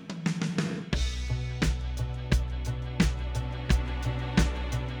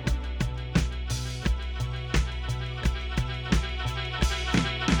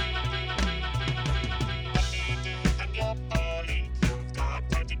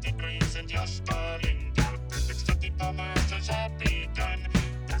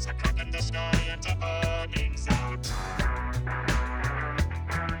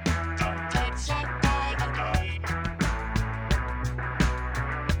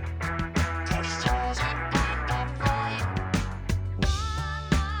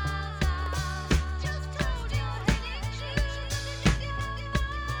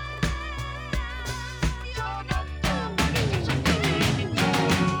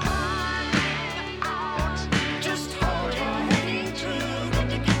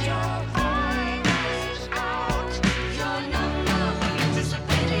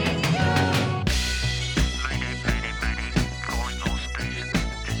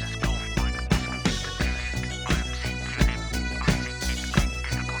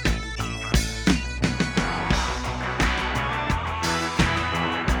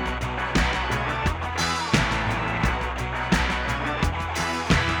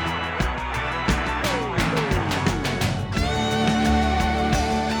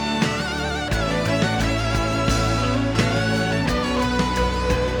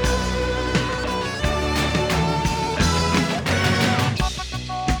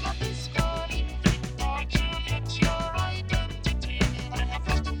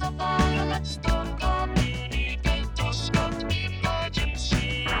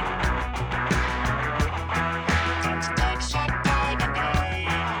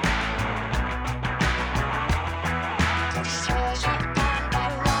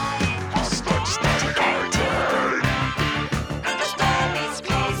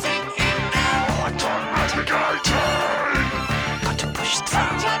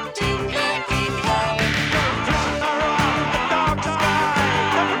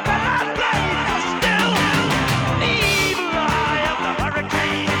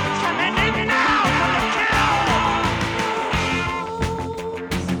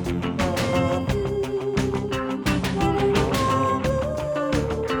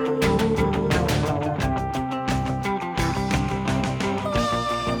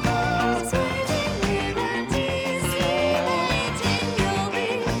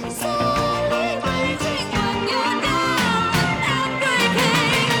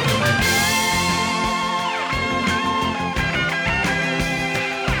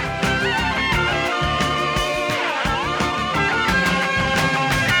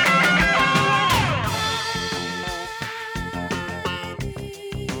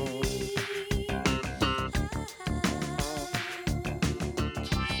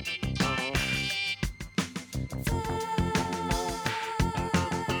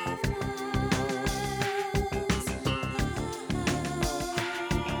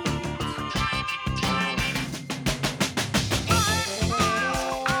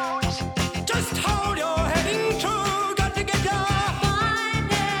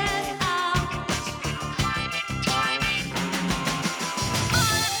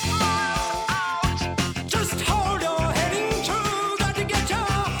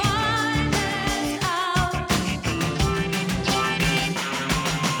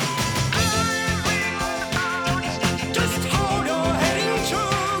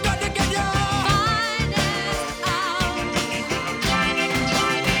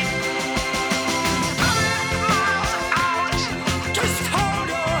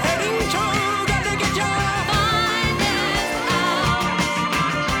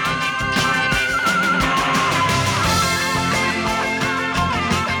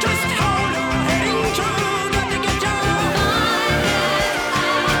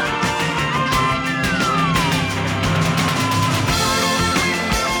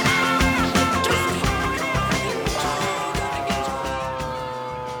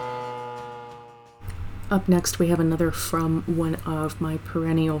 Up next, we have another from one of my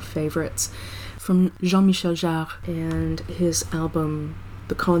perennial favorites, from Jean-Michel Jarre and his album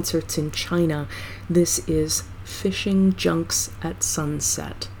The Concerts in China. This is Fishing Junks at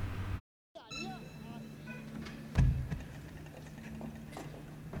Sunset.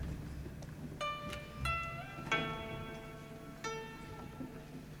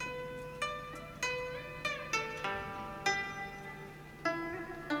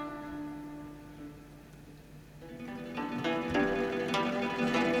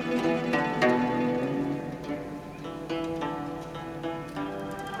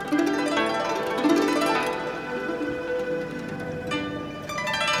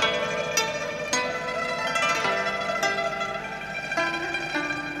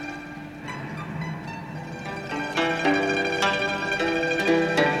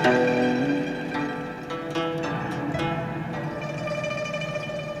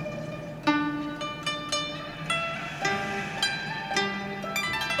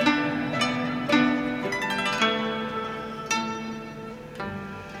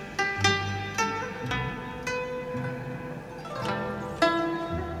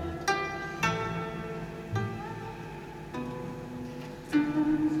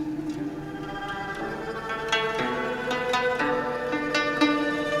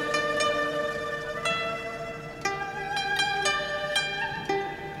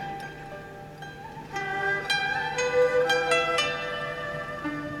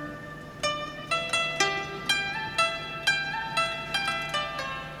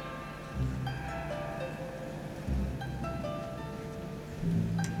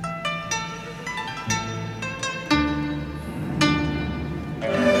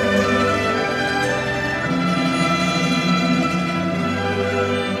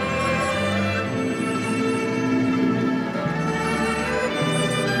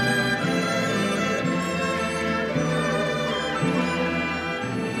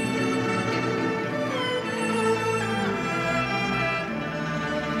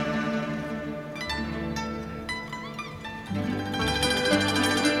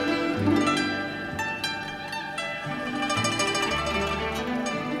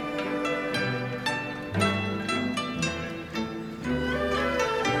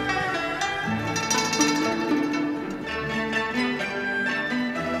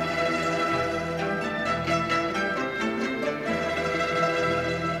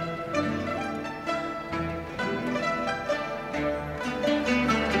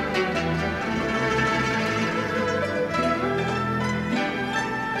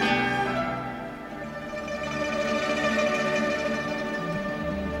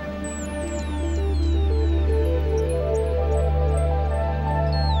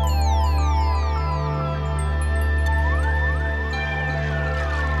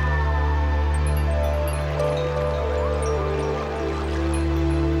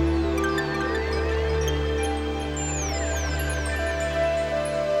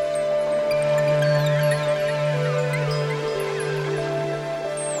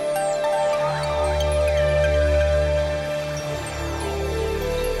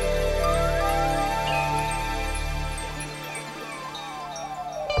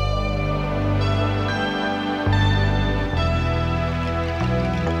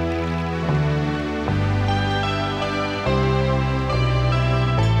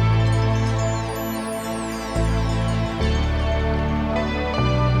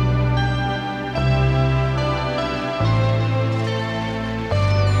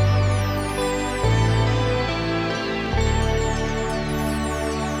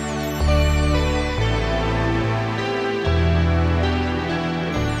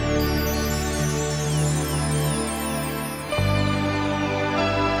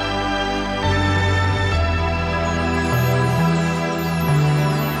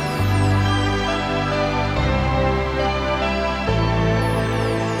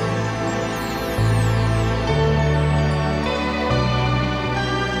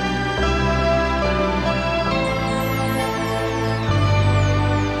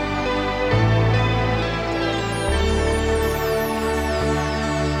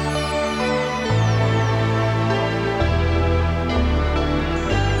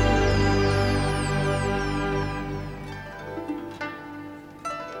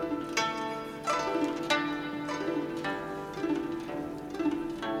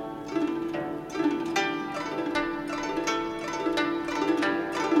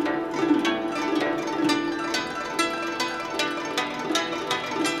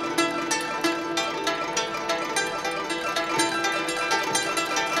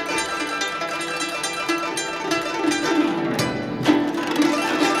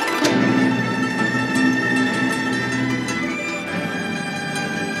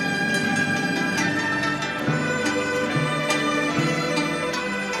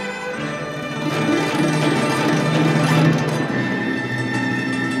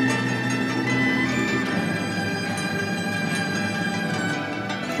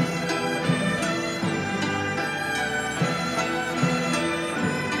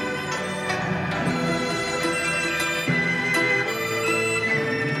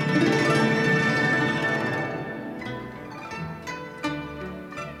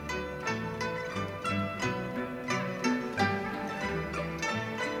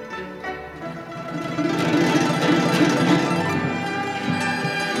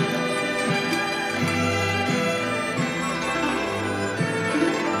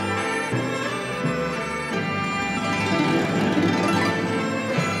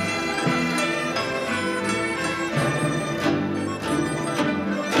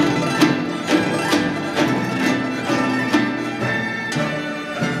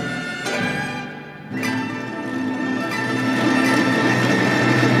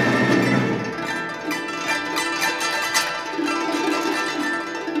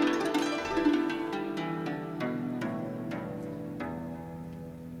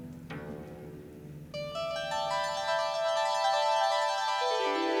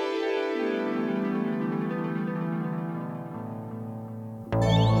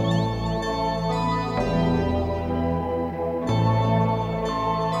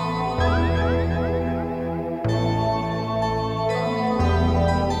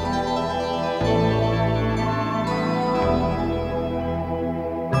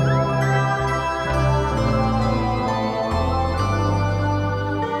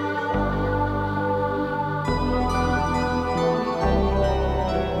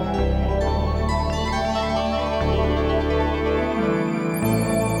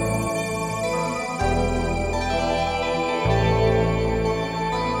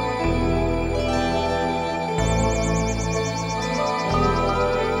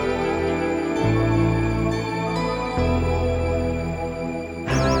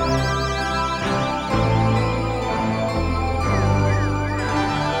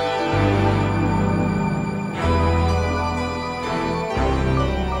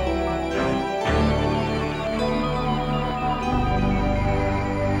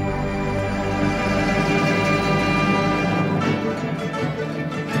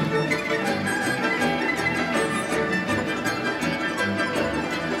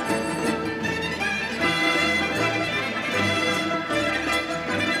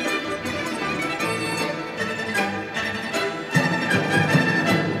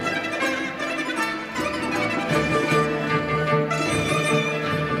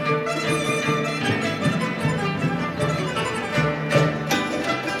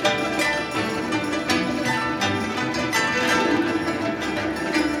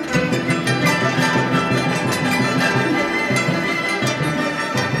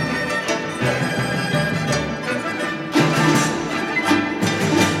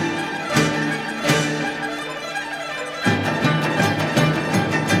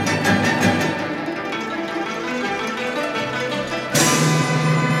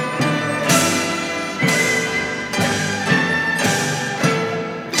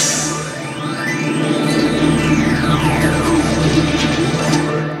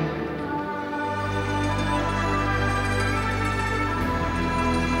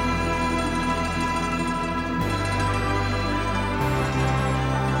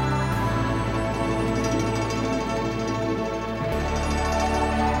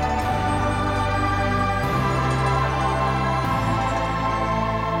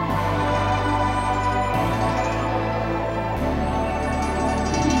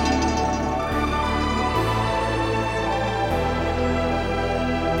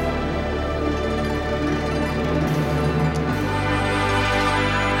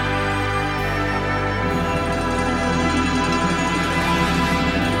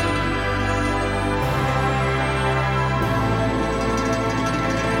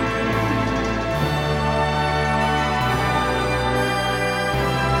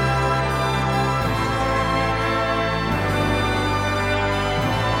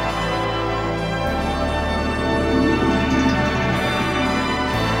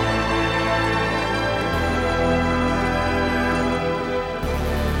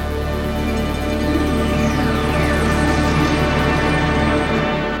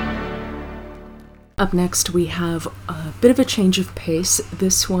 Up next, we have a bit of a change of pace.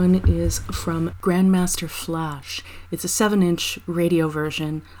 This one is from Grandmaster Flash. It's a 7-inch radio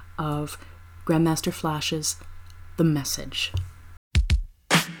version of Grandmaster Flash's The Message.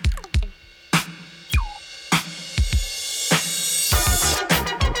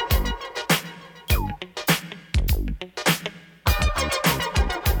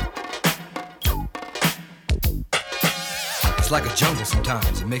 It's like a jungle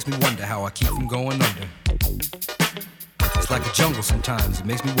sometimes, it makes me wonder how I keep from going under. It's like a jungle sometimes, it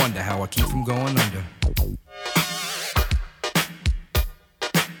makes me wonder how I keep from going under.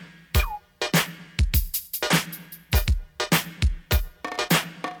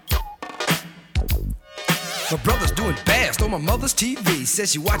 My brother's doing fast on my mother's TV.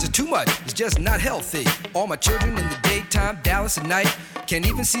 Says she watches too much, it's just not healthy. All my children in the daytime, Dallas at night. Can't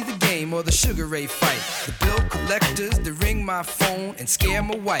even see the game or the Sugar Ray fight. The bill collectors, they ring my phone and scare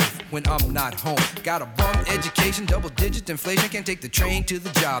my wife when I'm not home. Got a bum education, double-digit inflation. Can't take the train to the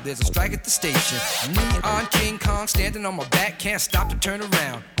job, there's a strike at the station. Neon King Kong standing on my back, can't stop to turn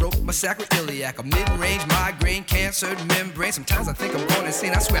around. Broke my sacroiliac, a mid-range migraine, cancer membrane. Sometimes I think I'm going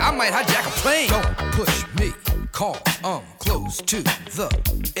insane, I swear I might hijack a plane. Don't push me, cause I'm close to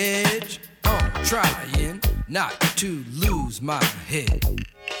the edge. I'm trying not to lose my head.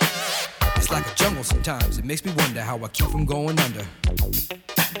 It's like a jungle sometimes, it makes me wonder how I keep from going under.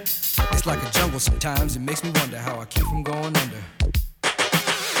 It's like a jungle sometimes, it makes me wonder how I keep from going under.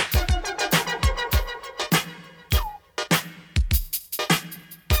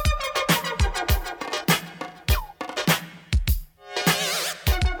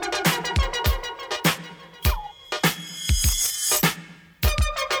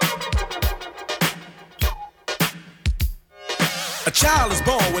 A child is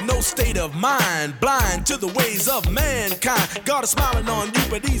born with no state of mind, blind to the ways of mankind. God is smiling on you,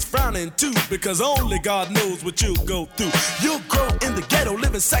 but he's frowning too, because only God knows what you'll go through. You'll grow in the ghetto,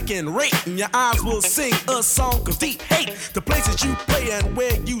 living second rate, and your eyes will sing a song of deep hate. The places you play and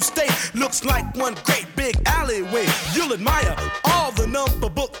where you stay looks like one great big alleyway. You'll admire all the number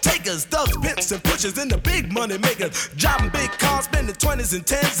book takers, thugs, pimps, and pushers, and the big money makers. Driving big cars, spending 20s and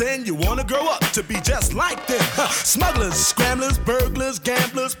 10s, and you wanna grow up to be just like them. Smugglers, scramblers, burglars,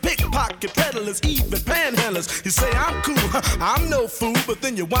 gamblers, pickpocket peddlers, even panhandlers. You say I'm cool, I'm no fool, but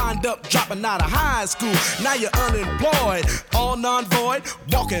then you wind up dropping out of high school. Now you're unemployed, all non-void,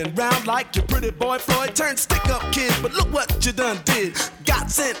 walking around like your pretty boy Floyd. Turned stick-up kid, but look what you done did. Got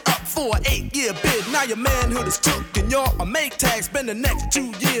sent up for an 8-year bid. Now your manhood is took and you're a make tag. Spend the next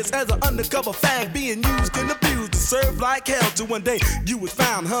 2 years as an undercover fag, being used and abused to serve like hell. Till one day you was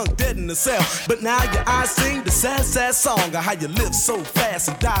found hung dead in a cell. But now your eyes sing the sad, sad song of how you live so fast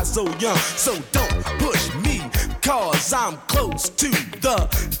and die so young. So don't push me, cause I'm close to the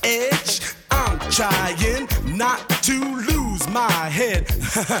edge. I'm trying not to lose my head.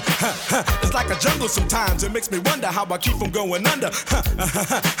 It's like a jungle sometimes, it makes me wonder how I keep from going under.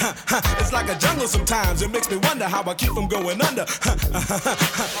 It's like a jungle sometimes, it makes me wonder how I keep from going under.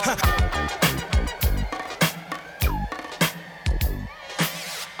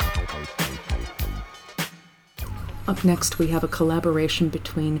 Up next, we have a collaboration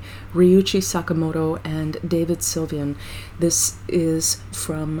between Ryuichi Sakamoto and David Sylvian. This is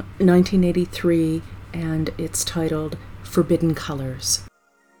from 1983, and it's titled Forbidden Colors.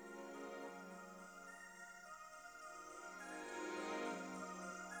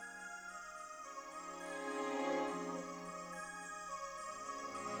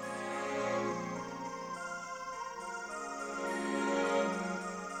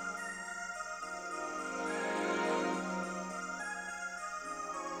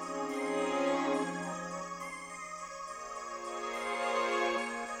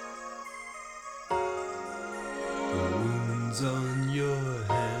 On your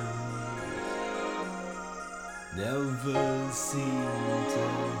hands never seem to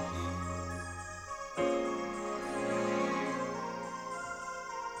heal.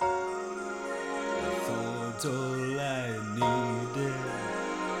 I thought all I needed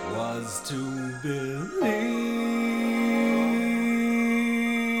was to believe.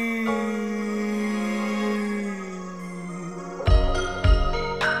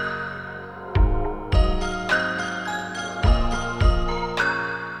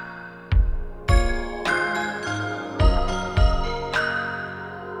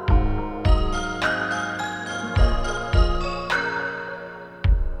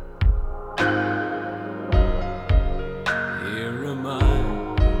 Here am I,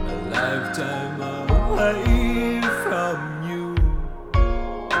 a lifetime away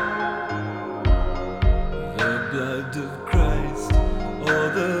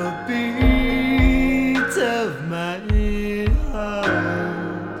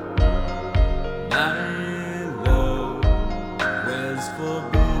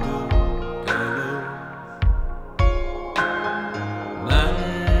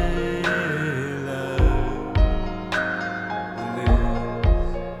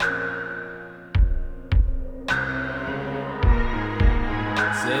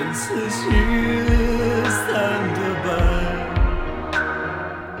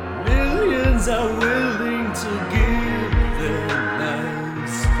friends are willing to give their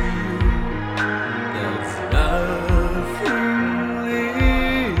lives for you. There's nothing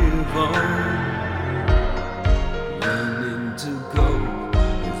live on. Learning to go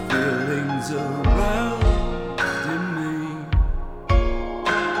with feelings around me.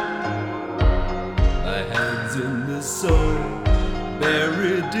 My hands in the soil,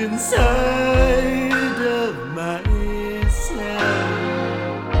 buried inside of myself.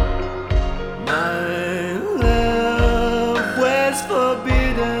 My love wears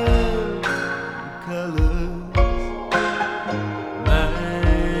forbidden colors. My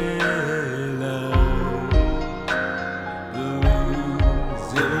love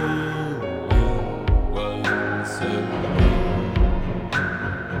believes in once again.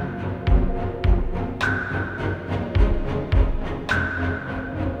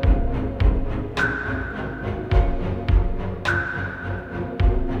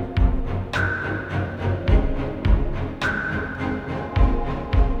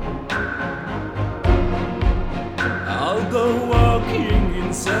 I'll go walking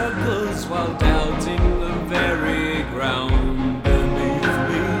in circles while doubting the very ground beneath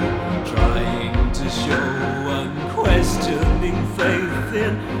me, trying to show unquestioning faith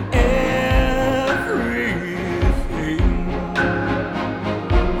in everything.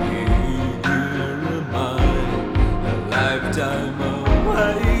 Here am I, a lifetime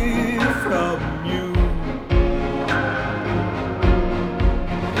away from you.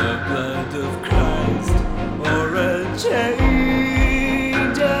 The blood of Christ or a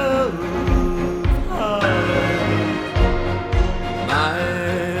change of heart. My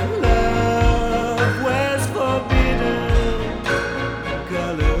love wears forbidden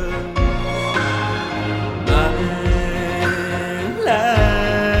colors. My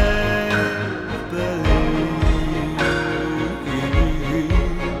life believes.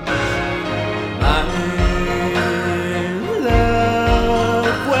 My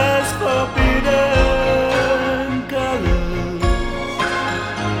love wears forbidden colors.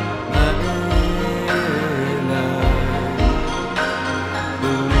 My love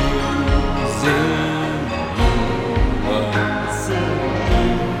believes in you once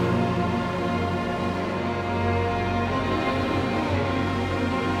again.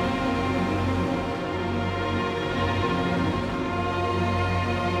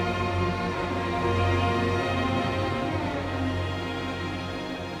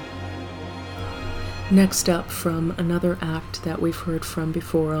 Next up, from another act that we've heard from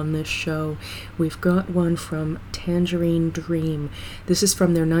before on this show, we've got one from Tangerine Dream. This is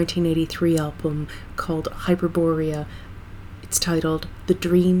from their 1983 album called Hyperborea. It's titled The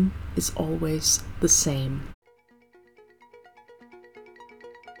Dream is Always the Same.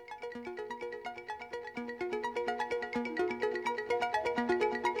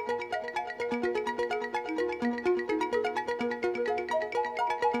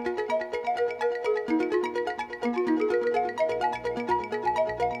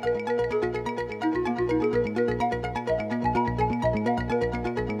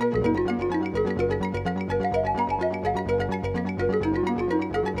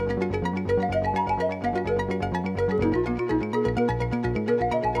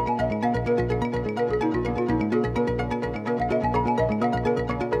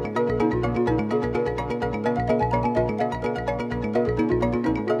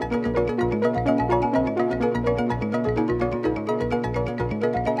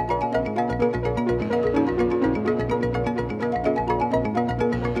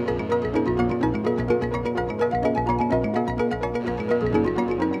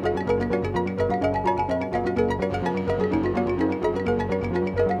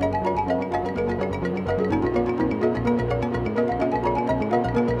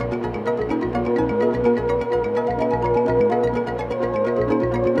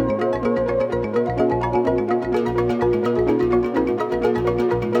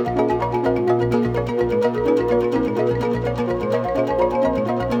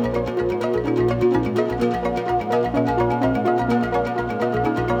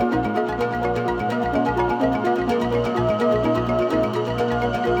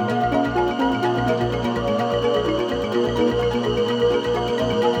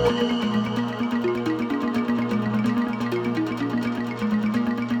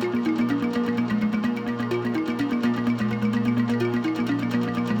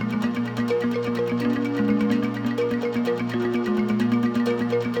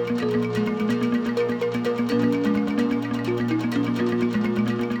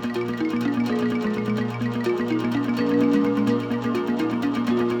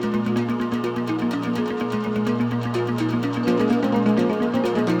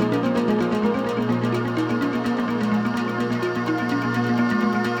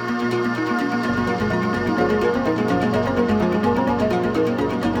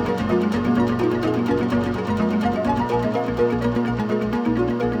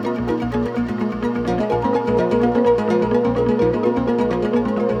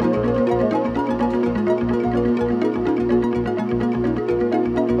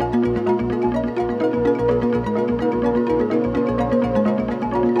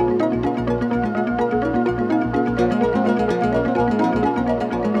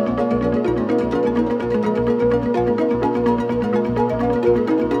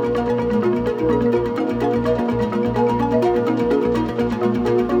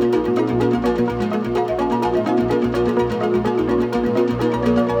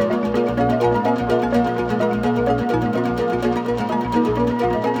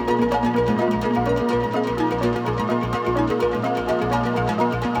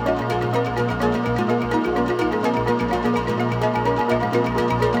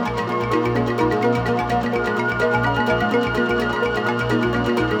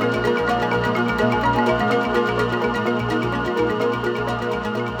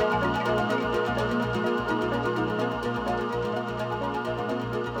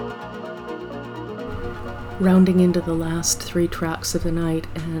 rounding into the last 3 tracks of the night,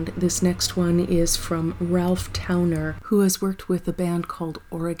 and this next one is from Ralph Towner, who has worked with a band called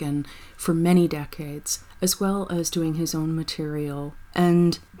Oregon for many decades, as well as doing his own material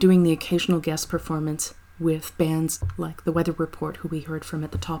and doing the occasional guest performance with bands like The Weather Report, who we heard from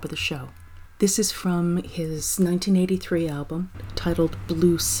at the top of the show. This is from his 1983 album titled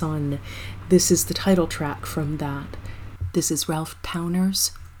Blue Sun. This is the title track from that. This is Ralph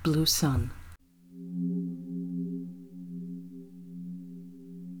Towner's Blue Sun.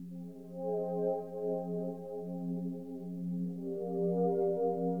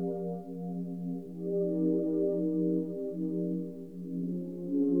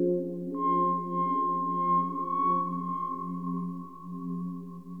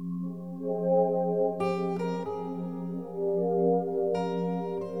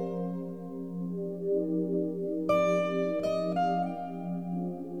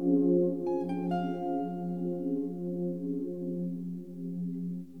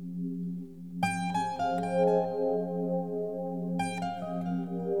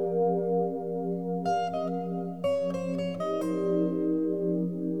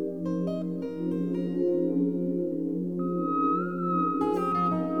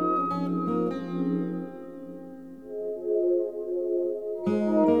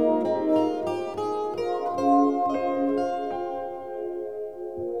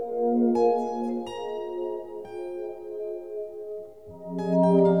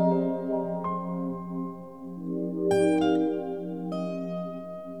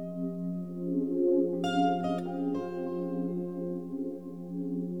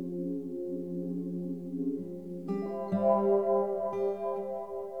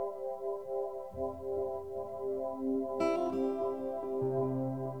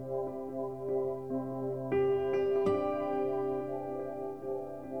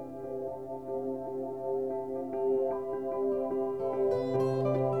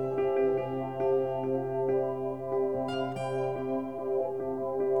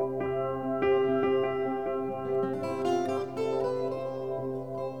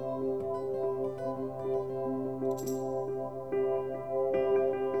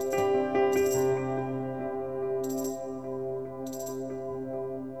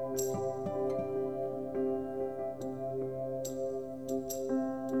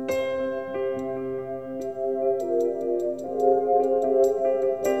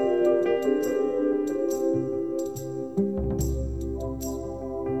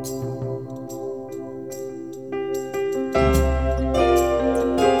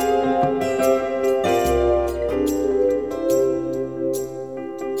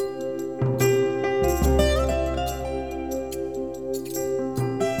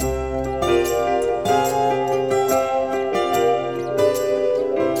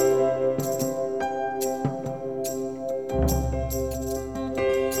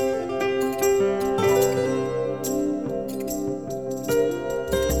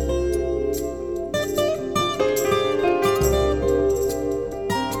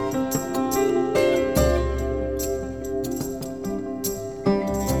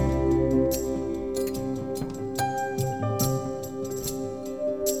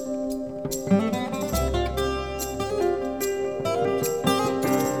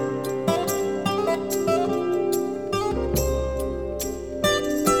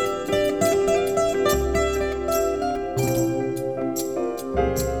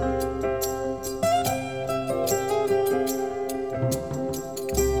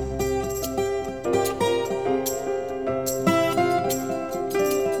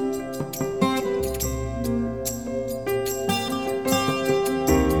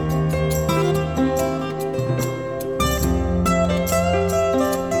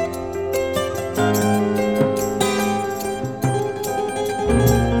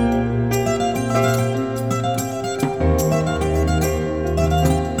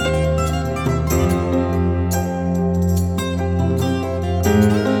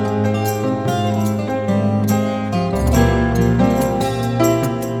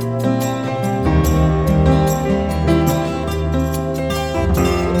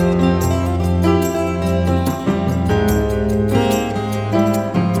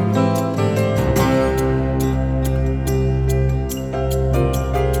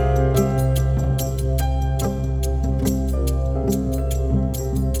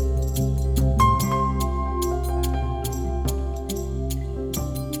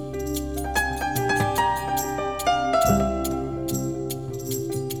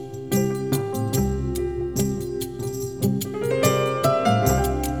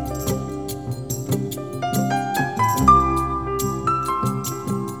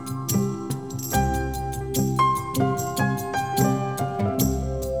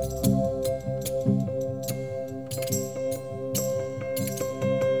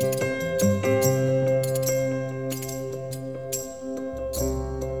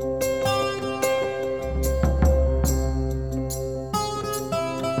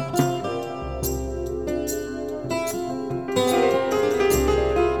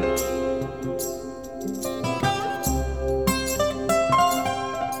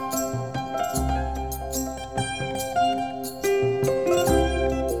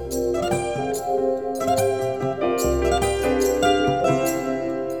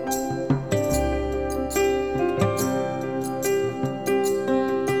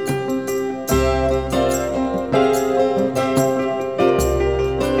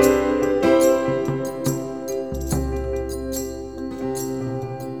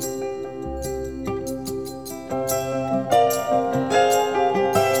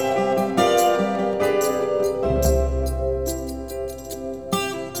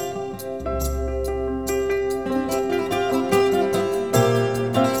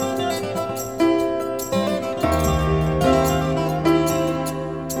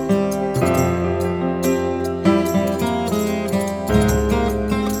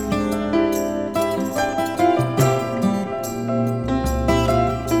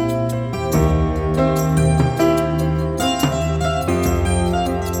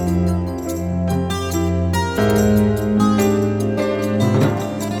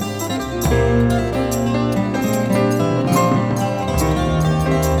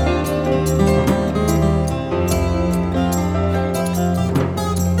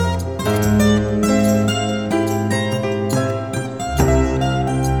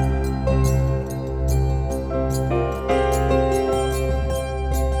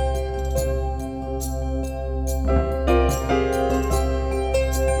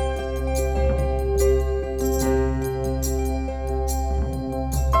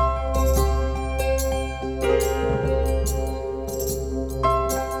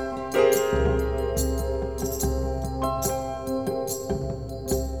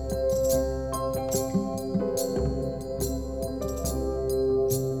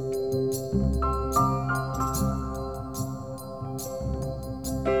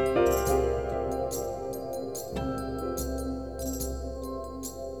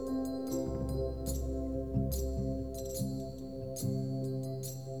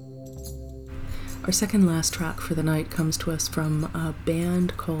 Our second last track for the night comes to us from a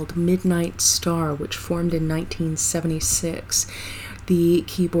band called Midnight Star, which formed in 1976. The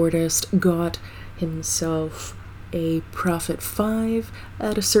keyboardist got himself a Prophet 5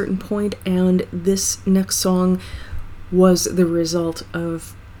 at a certain point, and this next song was the result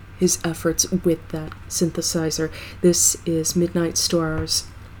of his efforts with that synthesizer. This is Midnight Star's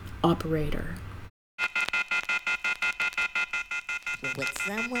Operator. Would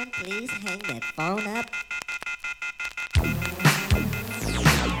someone please hang that phone up?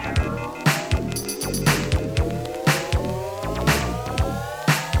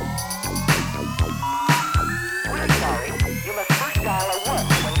 We're sorry. You must first dial a 1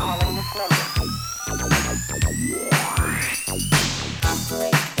 when calling this number.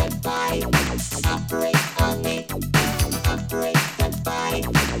 Operate that body, operate on me. Operate that body,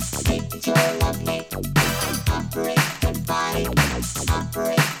 take control of me. Operate that body,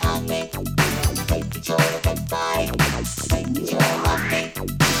 operate on me. Take control of that body, take control of me.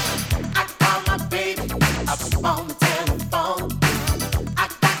 I call my baby up on the telephone. I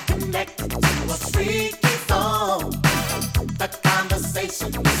got connected to a freaky zone. The conversation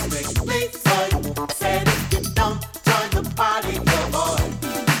is strictly fun. Said if you don't join the party, you're bored.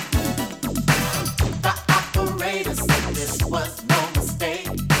 The operator said this was no mistake.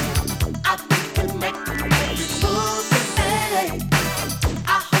 I've been connected every move you make. I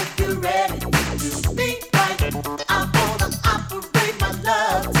hope you're ready to do me right. I wanna operate my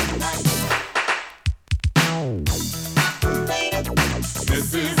love tonight. Operator, this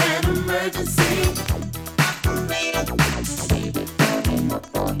is an emergency. Operator,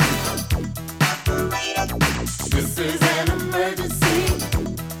 operator, this is an emergency.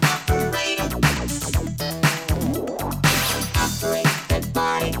 Operator, operate that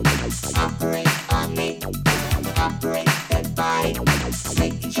body, operate on me. Operate that body,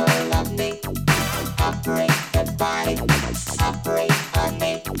 take control of me. Operate that body, operate on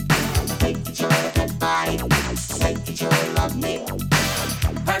me. Take control of that body, take control of me.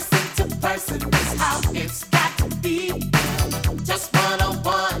 Person to person is how it's got to be. Just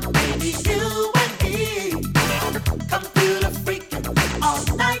one-on-one, baby, you and me. Computer freaking all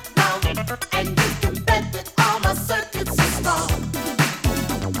night long, and you can bet that all my circuits are strong.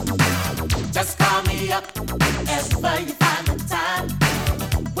 Just call me up whenever you find the time.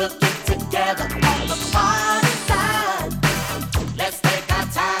 We'll get together on the party side. Let's take our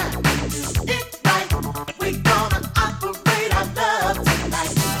time and do it right. We're gonna operate our love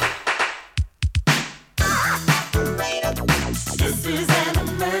tonight. Operator, this is an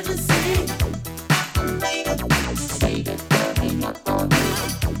emergency. Operator, baby, coming up on me.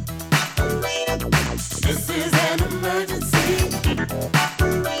 Operator, this is an emergency.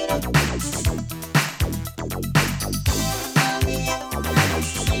 Operator.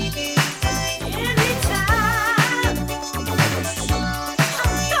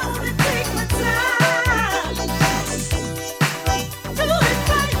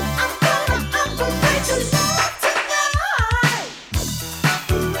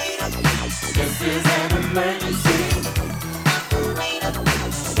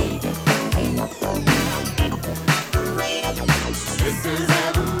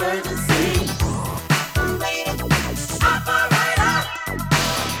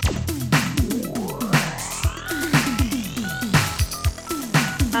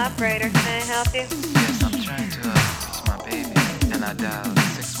 Operator, can I help you? Yes, I'm trying to reach my baby, and I dialed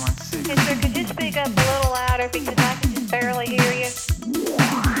 616. Hey, sir, could you speak up a little louder because I can just barely hear you?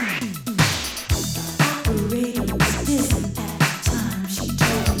 Operator was busy at the time. She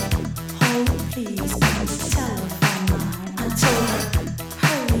told me, hold please on the telephone line. I told her,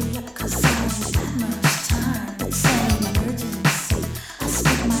 hurry up 'cause I ain't got much time. It's an emergency. I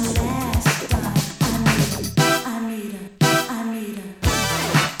spent my last dime. I need her.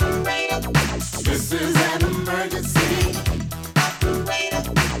 This is an emergency. Operator,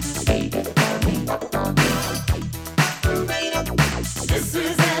 baby, coming up on me. Operator, this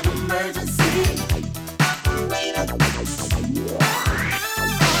is an emergency. Operator,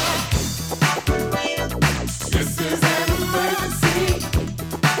 operator, this is an emergency.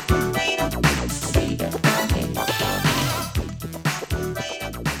 Operator, baby, coming up on me.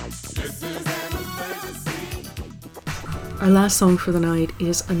 Operator, this is an emergency. Our last song for the night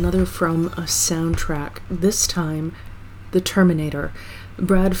is another from a soundtrack, this time The Terminator.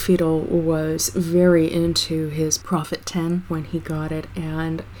 Brad Fiedel was very into his Prophet 10 when he got it,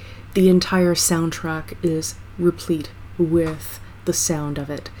 and the entire soundtrack is replete with the sound of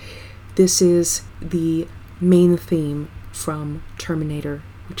it. This is the main theme from Terminator,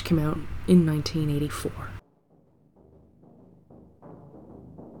 which came out in 1984.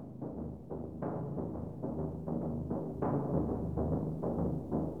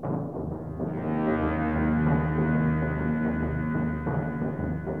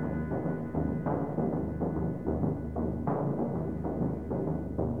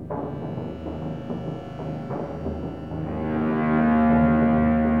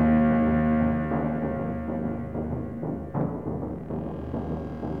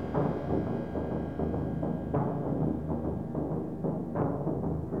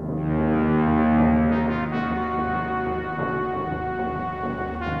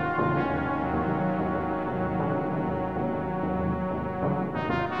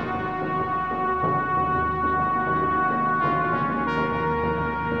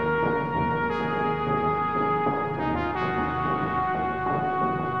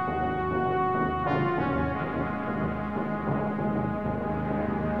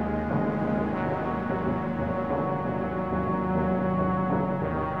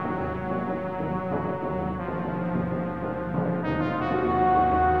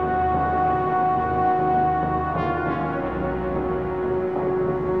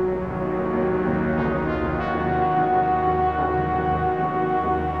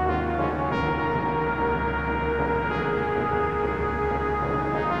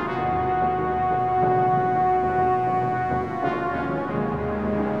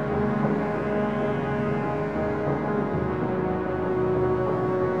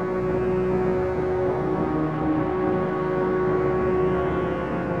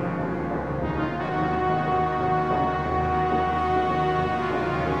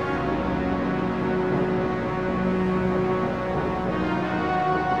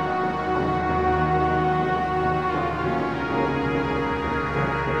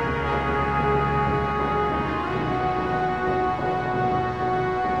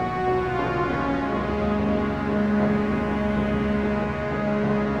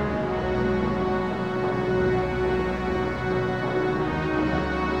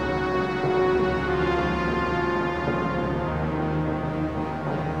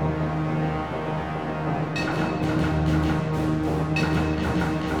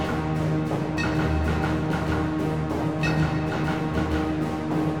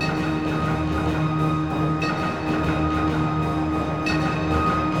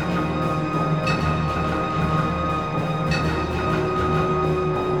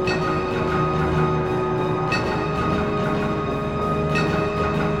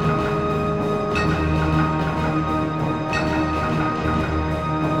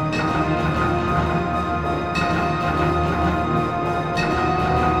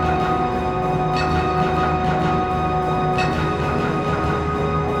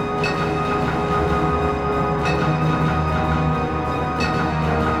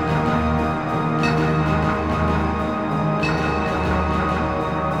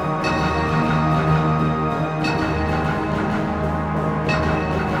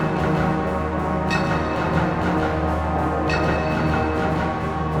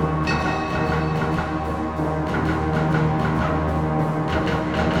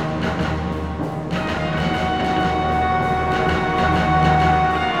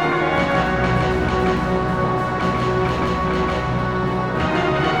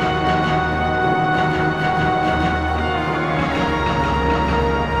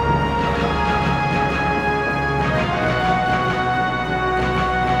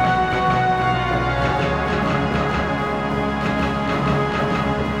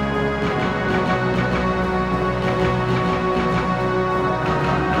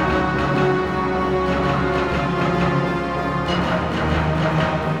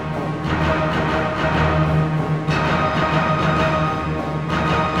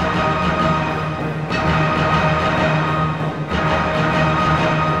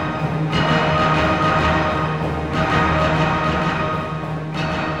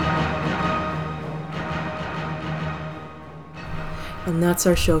 And that's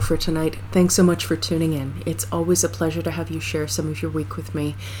our show for tonight. Thanks so much for tuning in. It's always a pleasure to have you share some of your week with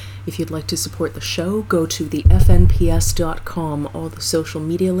me. If you'd like to support the show, go to the FNPS.com. All the social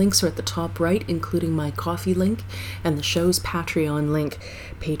media links are at the top right, including my coffee link and the show's Patreon link.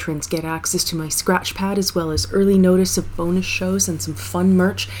 Patrons get access to my scratch pad, as well as early notice of bonus shows and some fun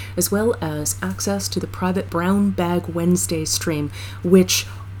merch, as well as access to the private Brown Bag Wednesday stream, which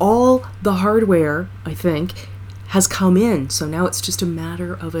all the hardware, I think, has come in. So now it's just a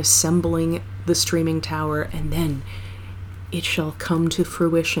matter of assembling the streaming tower, and then it shall come to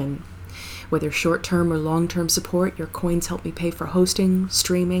fruition. Whether short-term or long-term support, your coins help me pay for hosting,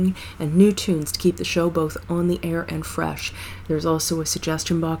 streaming, and new tunes to keep the show both on the air and fresh. There's also a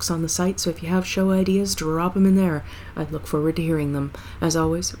suggestion box on the site, so if you have show ideas, drop them in there. I'd look forward to hearing them. As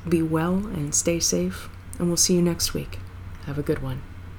always, be well and stay safe, and we'll see you next week. Have a good one.